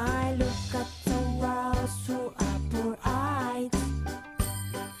everyone. I look at the world through apple eyes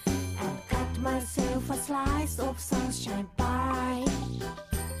and cut myself a slice of sunshine pie.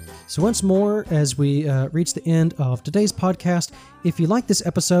 So once more, as we reach the end of today's podcast, if you like this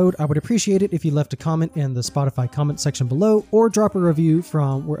episode, I would appreciate it if you left a comment in the Spotify comment section below, or drop a review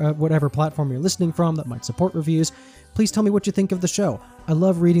from whatever platform you're listening from that might support reviews. Please tell me what you think of the show. I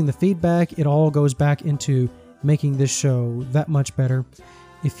love reading the feedback. It all goes back into making this show that much better.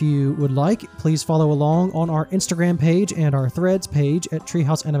 If you would like, please follow along on our Instagram page and our Threads page at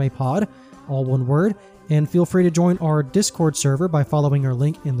Treehouse Anime Pod, all one word. And feel free to join our Discord server by following our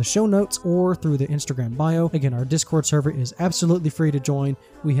link in the show notes or through the Instagram bio. Again, our Discord server is absolutely free to join.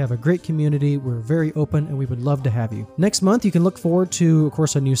 We have a great community, we're very open, and we would love to have you. Next month, you can look forward to, of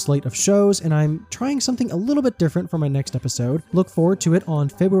course, a new slate of shows, and I'm trying something a little bit different for my next episode. Look forward to it on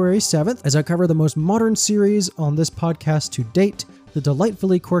February 7th as I cover the most modern series on this podcast to date, the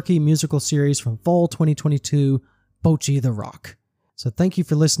delightfully quirky musical series from fall 2022, Bocchi the Rock. So thank you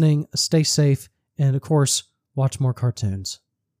for listening, stay safe, and of course, watch more cartoons.